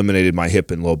actually eliminated my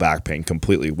hip and low back pain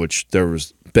completely, which there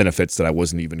was benefits that I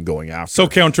wasn't even going after. So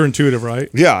counterintuitive, right?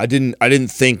 Yeah, I didn't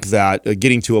think that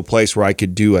getting to a place where I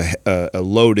could do a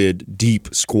loaded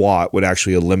deep squat would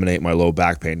actually eliminate my low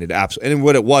back pain. And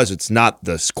what it was, it's not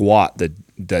the squat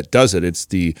that does it. It's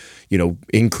the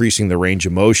increasing the range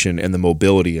of motion and the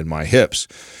mobility in my hips.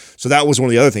 So that was one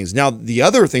of the other things. Now the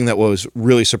other thing that was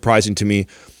really surprising to me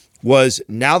was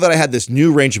now that I had this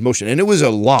new range of motion, and it was a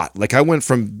lot. Like I went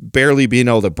from barely being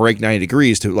able to break 90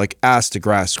 degrees to like ass to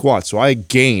grass squat. So I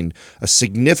gained a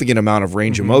significant amount of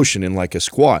range of motion in like a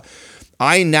squat.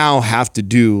 I now have to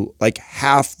do like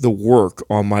half the work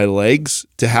on my legs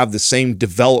to have the same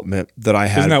development that I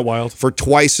had. Isn't that wild? For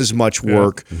twice as much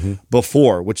work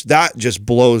before, which that just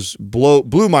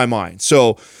blew my mind.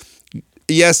 So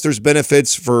yes, there's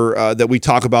benefits for that we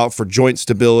talk about for joint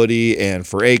stability and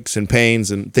for aches and pains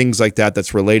and things like that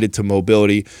that's related to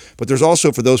mobility. But there's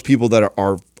also for those people that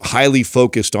are highly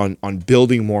focused on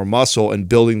building more muscle and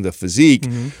building the physique,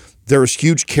 there's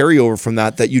huge carryover from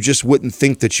that you just wouldn't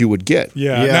think that you would get.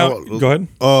 Yeah. Now, go ahead.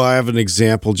 Oh, I have an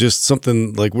example. Just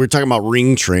something like we're talking about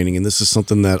ring training, and this is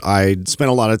something that I spent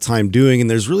a lot of time doing. And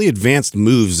there's really advanced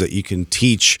moves that you can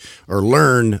teach or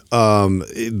learn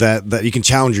that you can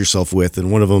challenge yourself with.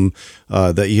 And one of them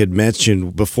that you had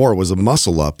mentioned before was a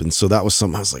muscle up. And so that was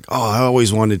something I was like, oh, I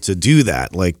always wanted to do that.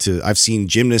 I've seen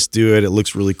gymnasts do it. It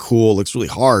looks really cool. It looks really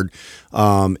hard.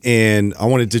 And I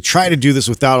wanted to try to do this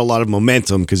without a lot of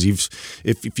momentum because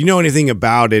if you know anything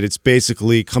about it, it's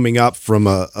basically coming up from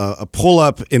a pull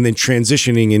up and then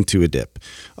transitioning into a dip,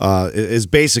 as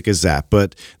basic as that.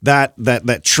 But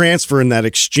that transfer and that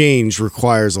exchange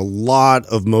requires a lot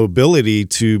of mobility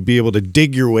to be able to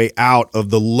dig your way out of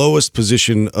the lowest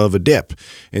position of a dip.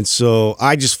 And so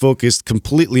I just focused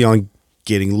completely on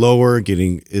getting lower,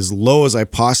 getting as low as I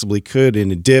possibly could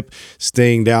in a dip,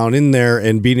 staying down in there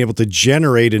and being able to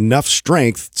generate enough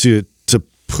strength to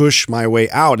push my way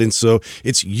out. And so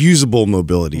it's usable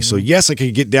mobility. So yes, I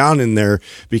could get down in there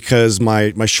because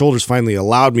my shoulders finally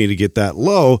allowed me to get that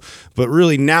low, but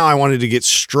really now I wanted to get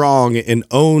strong and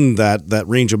own that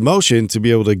range of motion to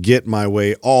be able to get my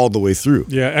way all the way through.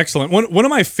 Yeah, excellent. One of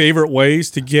my favorite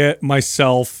ways to get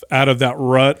myself out of that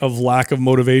rut of lack of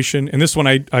motivation, and this one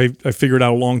I figured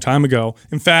out a long time ago.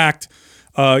 In fact,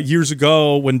 years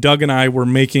ago when Doug and I were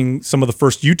making some of the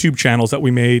first YouTube channels that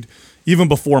we made, even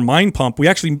before Mind Pump, we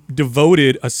actually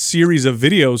devoted a series of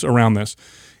videos around this.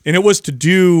 And it was to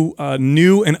do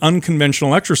new and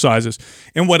unconventional exercises.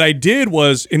 And what I did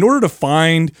was, in order to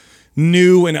find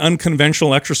new and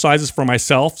unconventional exercises for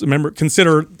myself,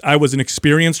 consider I was an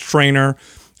experienced trainer.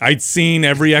 I'd seen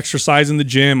every exercise in the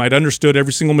gym. I'd understood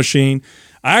every single machine.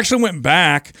 I actually went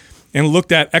back and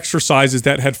looked at exercises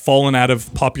that had fallen out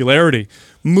of popularity.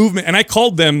 Movement, and I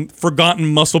called them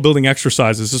forgotten muscle building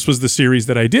exercises. This was the series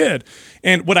that I did.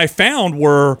 And what I found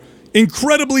were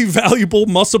incredibly valuable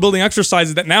muscle building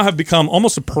exercises that now have become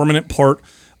almost a permanent part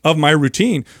of my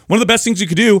routine. One of the best things you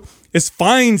could do is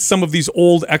find some of these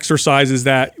old exercises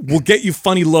that will get you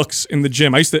funny looks in the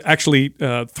gym. I used to actually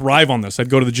thrive on this. I'd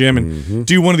go to the gym and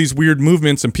do one of these weird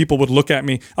movements and people would look at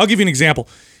me. I'll give you an example.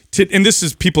 And this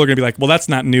is, people are gonna be like, well, that's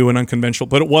not new and unconventional,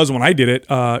 but it was when I did it.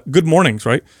 Good mornings,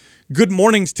 right? Good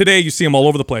mornings today, you see them all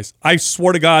over the place. I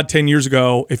swear to God, 10 years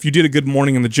ago, if you did a good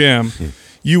morning in the gym,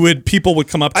 people would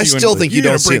come up to you. I still think you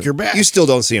don't break your back. You still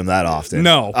don't see them that often.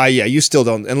 No. Yeah, you still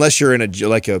don't, unless you're in a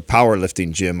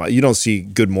powerlifting gym. You don't see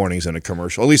good mornings in a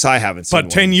commercial. At least I haven't seen. But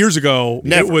 10 years ago,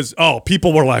 Never. It was,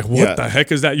 people were like, what the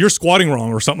heck is that? You're squatting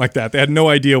wrong or something like that. They had no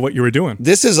idea what you were doing.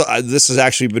 This has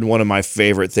actually been one of my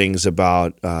favorite things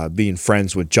about being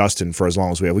friends with Justin for as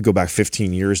long as we have. We go back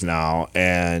 15 years now,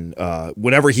 and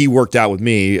whenever he worked out with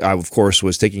me, I of course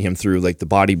was taking him through like the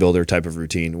bodybuilder type of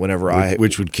routine.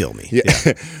 Which would kill me. Yeah.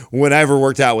 when I ever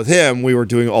worked out with him, we were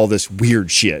doing all this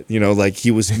weird shit. Like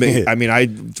he was, I mean, I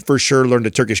for sure learned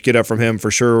a Turkish get up from him,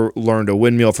 for sure learned a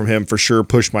windmill from him, for sure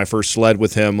pushed my first sled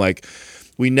with him. Like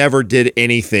we never did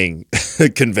anything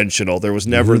conventional. There was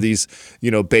never these,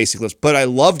 basic lifts, but I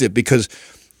loved it because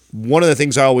one of the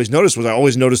things I always noticed was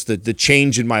the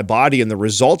change in my body and the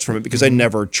results from it because I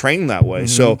never trained that way.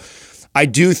 So I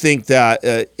do think that,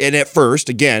 and at first,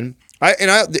 again,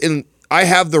 I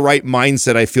have the right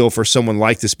mindset, I feel, for someone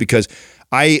like this because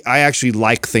I actually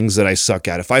like things that I suck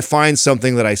at. If I find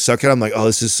something that I suck at, I'm like, oh,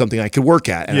 this is something I could work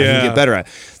at and I can get better at.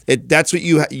 That's what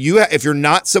you if you're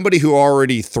not somebody who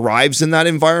already thrives in that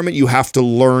environment, you have to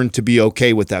learn to be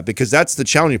okay with that because that's the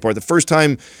challenging part. The first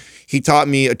time he taught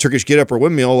me a Turkish get up or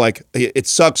windmill, like it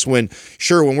sucks when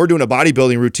we're doing a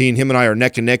bodybuilding routine, him and I are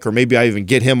neck and neck, or maybe I even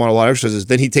get him on a lot of exercises.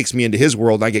 Then he takes me into his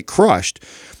world and I get crushed.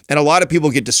 And a lot of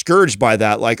people get discouraged by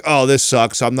that. Like, oh, this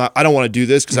sucks. I don't want to do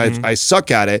this because I suck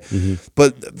at it.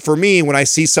 But for me, when I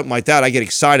see something like that, I get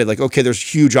excited. Like, okay, there's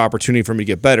huge opportunity for me to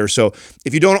get better. So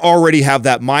if you don't already have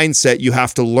that mindset, you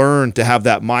have to learn to have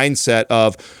that mindset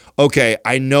of, okay,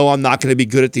 I know I'm not going to be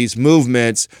good at these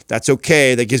movements. That's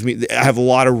okay. I have a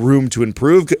lot of room to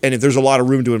improve. And if there's a lot of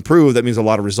room to improve, that means a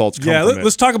lot of results come from it.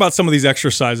 Let's talk about some of these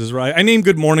exercises, right? I named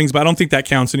Good Mornings, but I don't think that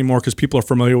counts anymore because people are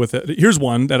familiar with it. Here's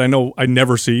one that I know I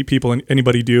never see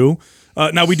anybody do.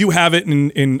 Now, we do have it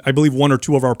in, I believe, one or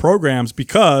two of our programs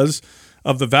because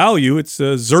of the value. It's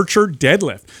a Zercher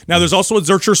deadlift. Now, there's also a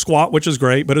Zercher squat, which is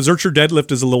great, but a Zercher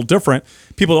deadlift is a little different.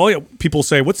 People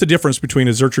say, what's the difference between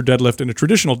a Zercher deadlift and a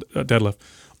traditional deadlift?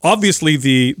 Obviously,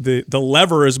 the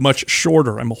lever is much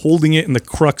shorter. I'm holding it in the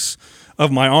crux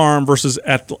of my arm versus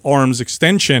at the arm's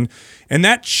extension, and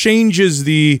that changes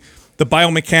the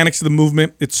biomechanics of the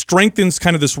movement. It strengthens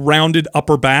kind of this rounded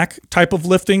upper back type of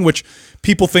lifting, which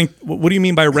people think, what do you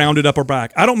mean by rounded upper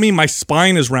back? I don't mean my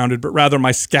spine is rounded, but rather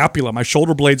my scapula, my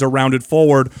shoulder blades are rounded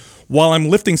forward while I'm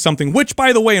lifting something, which,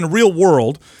 by the way, in real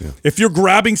world, if you're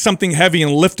grabbing something heavy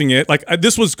and lifting it, like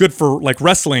this was good for like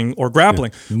wrestling or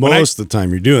grappling. Most of the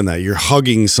time you're doing that, you're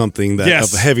hugging something of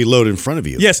a heavy load in front of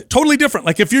you. Yes, totally different.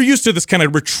 Like if you're used to this kind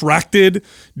of retracted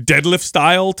deadlift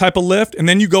style type of lift, and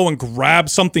then you go and grab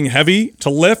something heavy to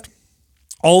lift,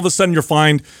 all of a sudden you'll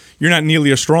find you're not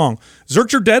nearly as strong.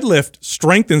 Zercher deadlift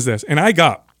strengthens this, and I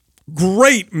got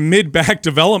great mid-back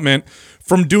development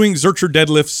from doing Zercher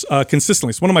deadlifts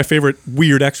consistently. It's one of my favorite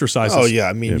weird exercises. Oh, yeah.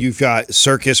 I mean, you've got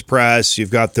circus press, you've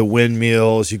got the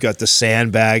windmills, you've got the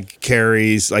sandbag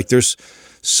carries. Like there's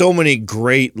so many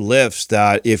great lifts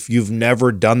that if you've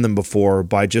never done them before,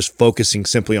 by just focusing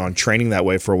simply on training that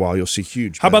way for a while, you'll see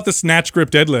huge. How about the snatch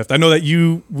grip deadlift? I know that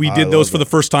we did those for the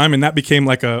first time, and that became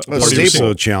like a staple.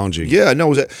 So challenging. Yeah, no.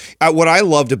 What I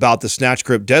loved about the snatch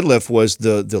grip deadlift was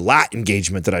the lat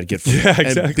engagement that I'd get from it.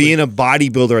 Exactly. And being a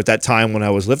bodybuilder at that time when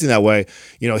I was lifting that way,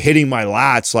 hitting my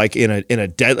lats like in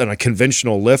a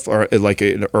conventional lift or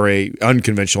a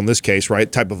unconventional in this case,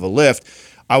 right, type of a lift.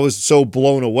 I was so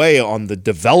blown away on the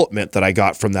development that I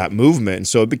got from that movement. And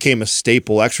so it became a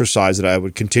staple exercise that I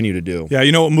would continue to do. Yeah,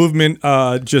 what movement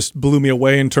just blew me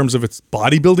away in terms of its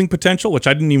bodybuilding potential, which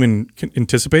I didn't even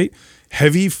anticipate.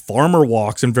 Heavy farmer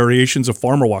walks and variations of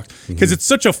farmer walks. Because it's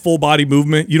such a full body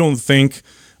movement. You don't think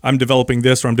I'm developing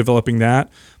this or I'm developing that.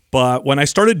 But when I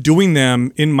started doing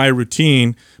them in my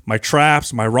routine, my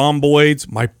traps, my rhomboids,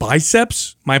 my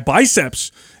biceps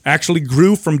actually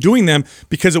grew from doing them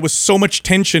because it was so much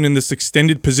tension in this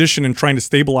extended position and trying to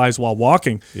stabilize while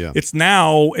walking. Yeah. It's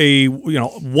now a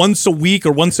once a week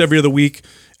or once every other week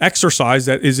exercise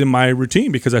that is in my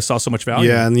routine because I saw so much value.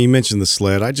 Yeah, and you mentioned the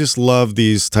sled. I just love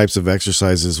these types of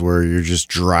exercises where you're just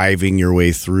driving your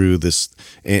way through this,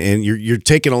 and you're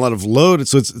taking a lot of load.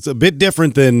 So it's a bit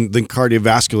different than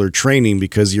cardiovascular training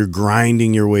because you're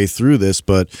grinding your way through this,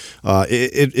 but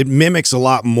it mimics a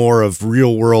lot more of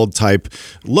real world type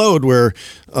load where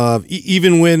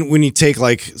even when you take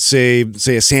like say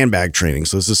a sandbag training,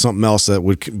 so this is something else that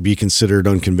would be considered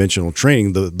unconventional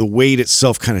training, the weight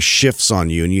itself kind of shifts on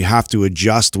you and you have to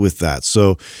adjust with that.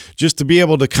 So just to be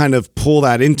able to kind of pull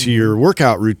that into your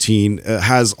workout routine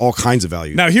has all kinds of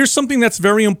value. Now here's something that's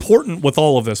very important with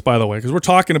all of this, by the way, because we're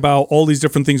talking about all these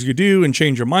different things you do and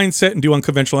change your mindset and do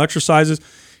unconventional exercises.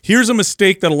 Here's a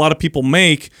mistake that a lot of people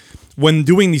make when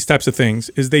doing these types of things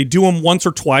is they do them once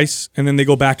or twice and then they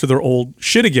go back to their old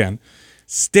shit again.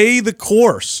 Stay the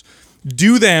course.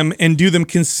 Do them and do them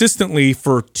consistently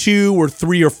for 2 or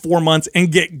 3 or 4 months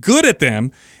and get good at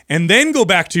them and then go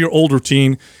back to your old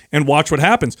routine and watch what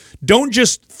happens. Don't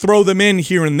just throw them in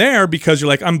here and there because you're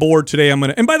like, I'm bored today. I'm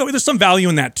going to, and by the way, there's some value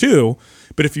in that too.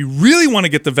 But if you really want to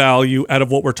get the value out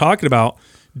of what we're talking about,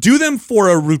 Do them for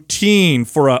a routine,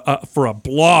 for a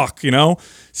block,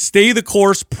 Stay the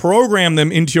course, program them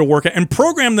into your workout, and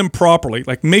program them properly.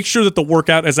 Like, make sure that the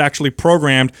workout is actually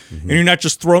programmed, and you're not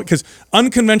just throwing, because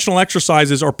unconventional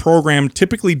exercises are programmed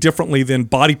typically differently than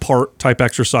body part type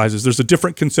exercises. There's a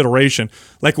different consideration.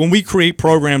 Like, when we create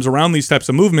programs around these types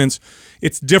of movements,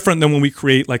 it's different than when we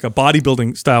create like a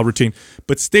bodybuilding style routine.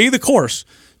 But stay the course,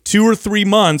 2 or 3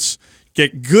 months,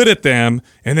 get good at them,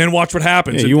 and then watch what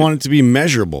happens. Yeah, you want it to be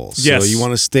measurable. So Yes. you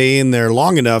want to stay in there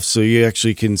long enough so you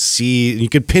actually can see, you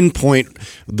can pinpoint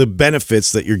the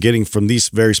benefits that you're getting from these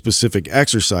very specific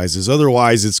exercises.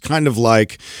 Otherwise, it's kind of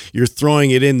like you're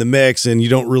throwing it in the mix and you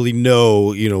don't really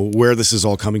know, where this is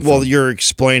all coming Well, from. you're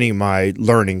explaining my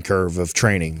learning curve of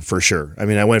training for sure. I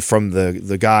mean, I went from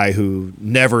the guy who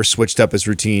never switched up his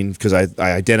routine because I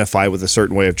identify with a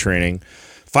certain way of training,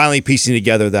 finally piecing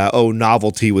together that,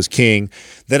 novelty was king.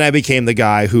 Then I became the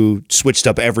guy who switched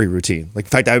up every routine. Like, in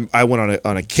fact, I went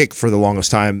on a kick for the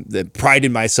longest time that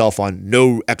prided myself on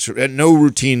no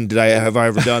routine did I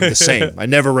ever done the same. I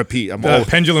never repeat. I'm all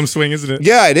Pendulum swing, isn't it?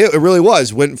 Yeah, it really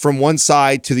was. Went from one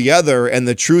side to the other, and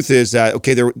the truth is that,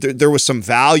 okay, there was some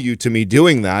value to me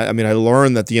doing that. I mean, I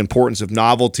learned that the importance of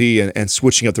novelty and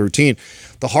switching up the routine.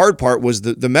 The hard part was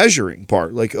the measuring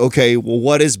part. Like, okay, well,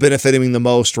 what is benefiting me the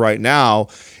most right now?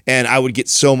 And I would get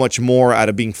so much more out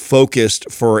of being focused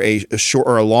for a short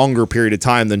or a longer period of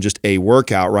time than just a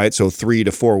workout, right? So 3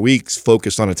 to 4 weeks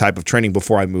focused on a type of training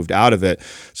before I moved out of it.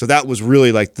 So that was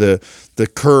really like the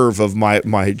curve of my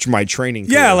training.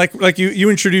 Yeah, career. like you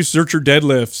introduce Zercher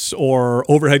deadlifts or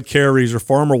overhead carries or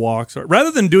farmer walks,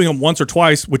 rather than doing them once or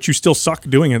twice, which you still suck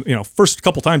doing it. First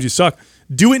couple times you suck.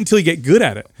 Do it until you get good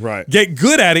at it. Right. Get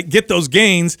good at it. Get those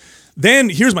gains. Then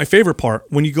here's my favorite part: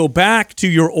 when you go back to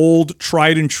your old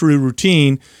tried and true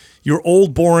routine, your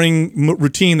old boring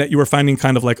routine that you were finding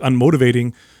kind of like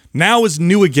unmotivating, now is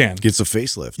new again. Gets a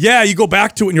facelift. Yeah, you go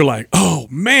back to it and you're like, oh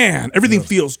man, everything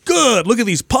feels good. Look at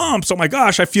these pumps. Oh my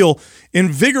gosh, I feel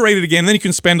invigorated again. Then you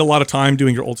can spend a lot of time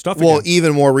doing your old stuff Well, again.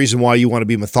 even more reason why you want to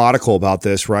be methodical about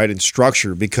this, right? And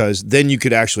structure, because then you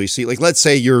could actually see, like, let's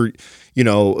say you're,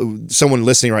 someone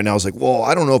listening right now is like, well,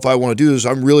 I don't know if I want to do this.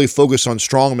 I'm really focused on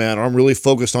strongman, or I'm really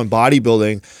focused on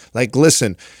bodybuilding. Like,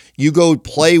 listen, you go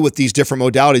play with these different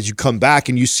modalities, you come back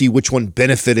and you see which one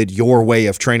benefited your way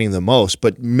of training the most,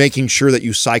 but making sure that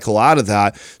you cycle out of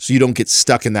that so you don't get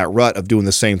stuck in that rut of doing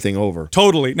the same thing over.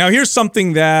 Totally. Now, here's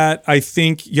something that I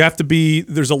think you have to be,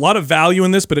 there's a lot of value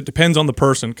in this, but it depends on the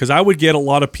person, because I would get a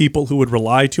lot of people who would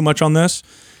rely too much on this,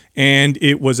 and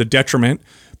it was a detriment.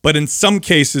 But in some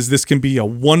cases, this can be a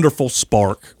wonderful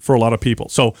spark for a lot of people.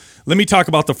 So let me talk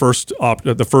about the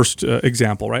first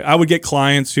example, right? I would get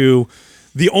clients who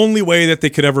the only way that they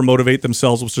could ever motivate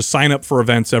themselves was to sign up for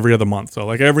events every other month. So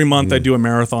like every month I'd do a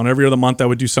marathon, every other month I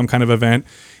would do some kind of event.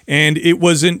 And it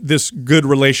wasn't this good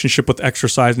relationship with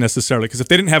exercise necessarily, because if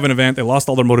they didn't have an event, they lost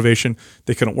all their motivation,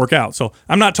 they couldn't work out. So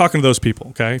I'm not talking to those people,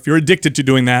 okay? If you're addicted to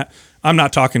doing that, I'm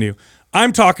not talking to you.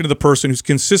 I'm talking to the person who's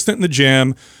consistent in the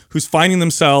gym, who's finding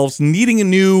themselves needing a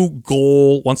new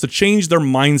goal, wants to change their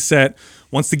mindset,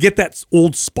 wants to get that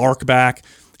old spark back.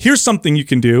 Here's something you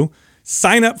can do.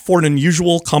 Sign up for an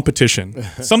unusual competition,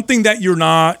 something that you're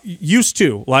not used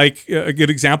to. Like a good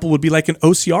example would be like an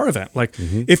OCR event. Like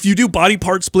if you do body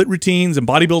part split routines and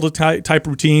bodybuilder type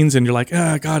routines, and you're like,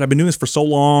 oh God, I've been doing this for so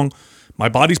long. My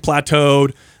body's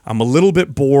plateaued. I'm a little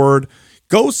bit bored.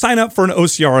 Go sign up for an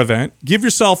OCR event. Give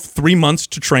yourself 3 months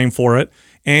to train for it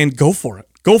and go for it.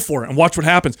 Go for it and watch what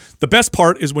happens. The best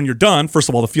part is when you're done, first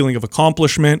of all, the feeling of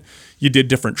accomplishment. You did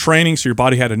different training, so your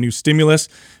body had a new stimulus.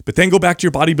 But then go back to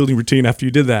your bodybuilding routine after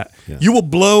you did that. Yeah. You will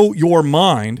blow your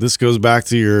mind. This goes back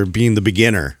to your being the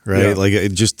beginner, right? Yeah. Like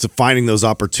just to finding those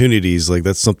opportunities. Like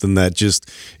that's something that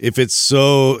just, if it's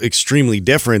so extremely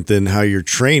different than how you're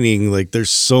training, like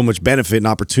there's so much benefit and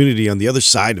opportunity on the other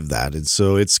side of that. And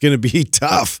so it's going to be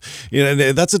tough. And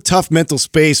that's a tough mental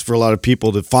space for a lot of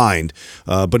people to find.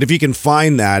 But if you can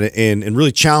find that and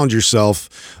really challenge yourself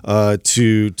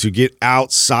to get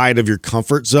outside of your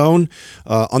comfort zone,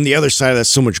 on the other side of that,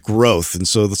 so much growth. And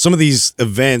so some of these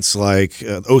events like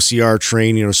OCR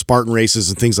train, Spartan races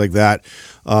and things like that,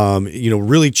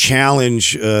 really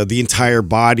challenge the entire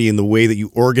body in the way that you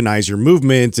organize your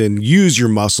movement and use your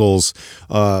muscles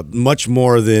much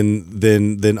more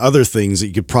than other things that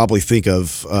you could probably think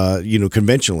of,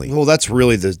 conventionally. Well, that's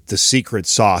really the secret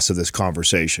sauce of this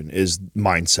conversation is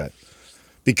mindset.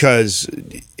 Because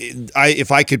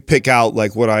if I could pick out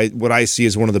like what I see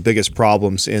as one of the biggest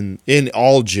problems in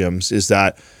all gyms is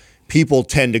that people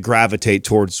tend to gravitate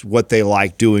towards what they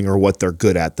like doing or what they're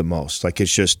good at the most. Like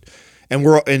it's just,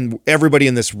 and everybody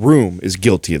in this room is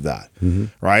guilty of that,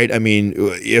 right? I mean,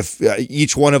 if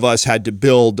each one of us had to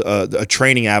build a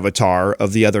training avatar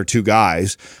of the other two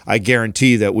guys, I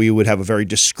guarantee that we would have a very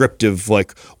descriptive,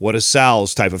 like, what is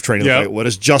Sal's type of training? Yep. Like, what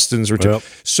is Justin's routine? Yep.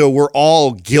 So we're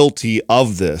all guilty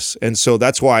of this. And so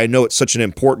that's why I know it's such an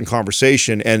important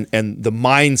conversation. And the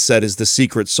mindset is the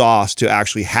secret sauce to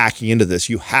actually hacking into this.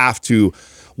 You have to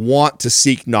want to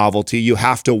seek novelty. You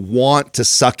have to want to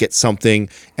suck at something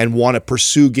and want to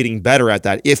pursue getting better at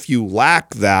that. If you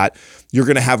lack that, you're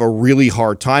going to have a really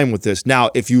hard time with this. Now,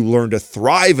 if you learn to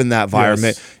thrive in that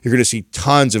environment, you're going to see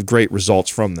tons of great results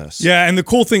from this. Yeah, and the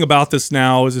cool thing about this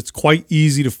now is it's quite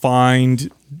easy to find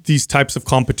these types of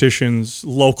competitions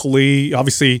locally.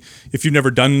 Obviously, if you've never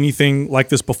done anything like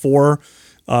this before,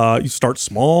 you start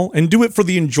small and do it for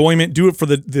the enjoyment, do it for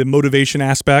the motivation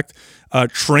aspect,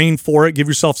 train for it, give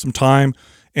yourself some time.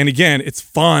 And again, it's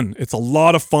fun. It's a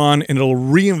lot of fun, and it'll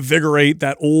reinvigorate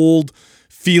that old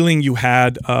feeling you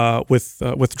had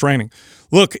with training.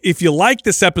 Look, if you like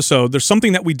this episode, there's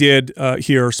something that we did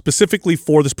here specifically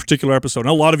for this particular episode. And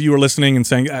a lot of you are listening and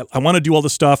saying, I want to do all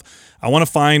this stuff. I want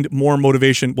to find more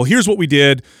motivation. Well, here's what we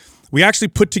did. We actually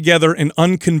put together an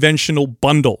unconventional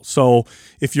bundle. So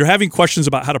if you're having questions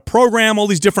about how to program all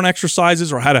these different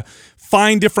exercises or how to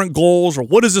find different goals or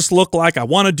what does this look like, I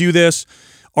want to do this,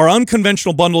 our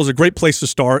unconventional bundle is a great place to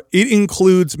start. It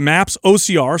includes MAPS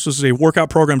OCR, so this is a workout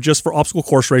program just for obstacle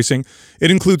course racing.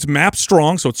 It includes MAPS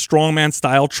Strong, so it's strongman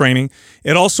style training.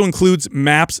 It also includes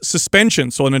MAPS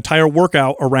Suspension, so an entire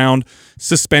workout around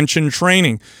suspension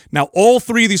training. Now, all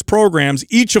three of these programs,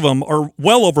 each of them are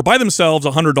well over by themselves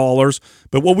 $100.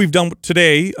 But what we've done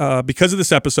today, because of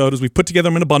this episode, is we've put together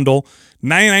them in a bundle,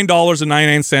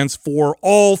 $99.99 for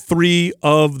all three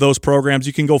of those programs.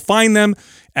 You can go find them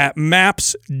at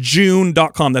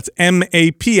mapsjune.com. That's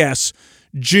MAPS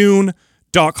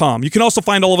June.com. You can also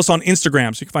find all of us on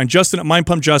Instagram. So you can find Justin at Mind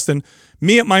Pump Justin,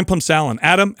 me at Mind Pump Sal, and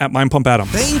Adam at Mind Pump Adam.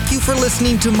 Thank you for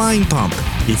listening to Mind Pump.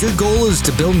 If your goal is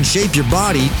to build and shape your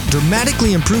body,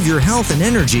 dramatically improve your health and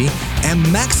energy, and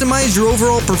maximize your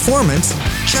overall performance,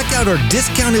 check out our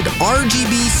discounted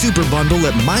RGB Super Bundle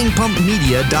at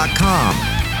mindpumpmedia.com.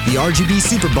 The RGB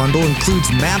Super Bundle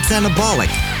includes MAPS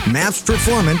Anabolic, MAPS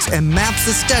Performance, and MAPS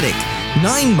Aesthetic.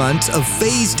 9 months of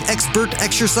phased expert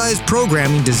exercise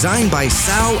programming designed by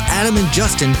Sal, Adam, and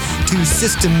Justin to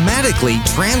systematically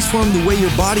transform the way your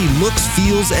body looks,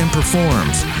 feels, and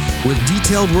performs. With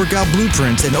detailed workout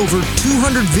blueprints and over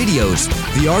 200 videos,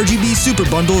 the RGB Super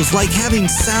Bundle is like having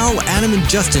Sal, Adam, and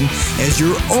Justin as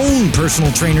your own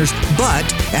personal trainers, but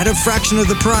at a fraction of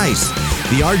the price.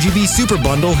 The RGB Super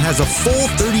Bundle has a full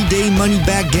 30-day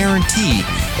money-back guarantee,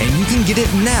 and you can get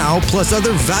it now plus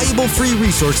other valuable free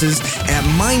resources at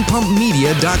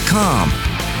mindpumpmedia.com.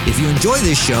 If you enjoy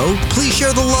this show, please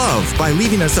share the love by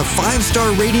leaving us a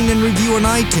 5-star rating and review on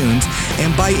iTunes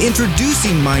and by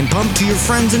introducing Mind Pump to your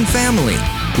friends and family.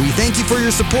 We thank you for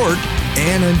your support,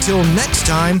 and until next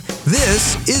time,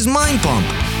 this is Mind Pump.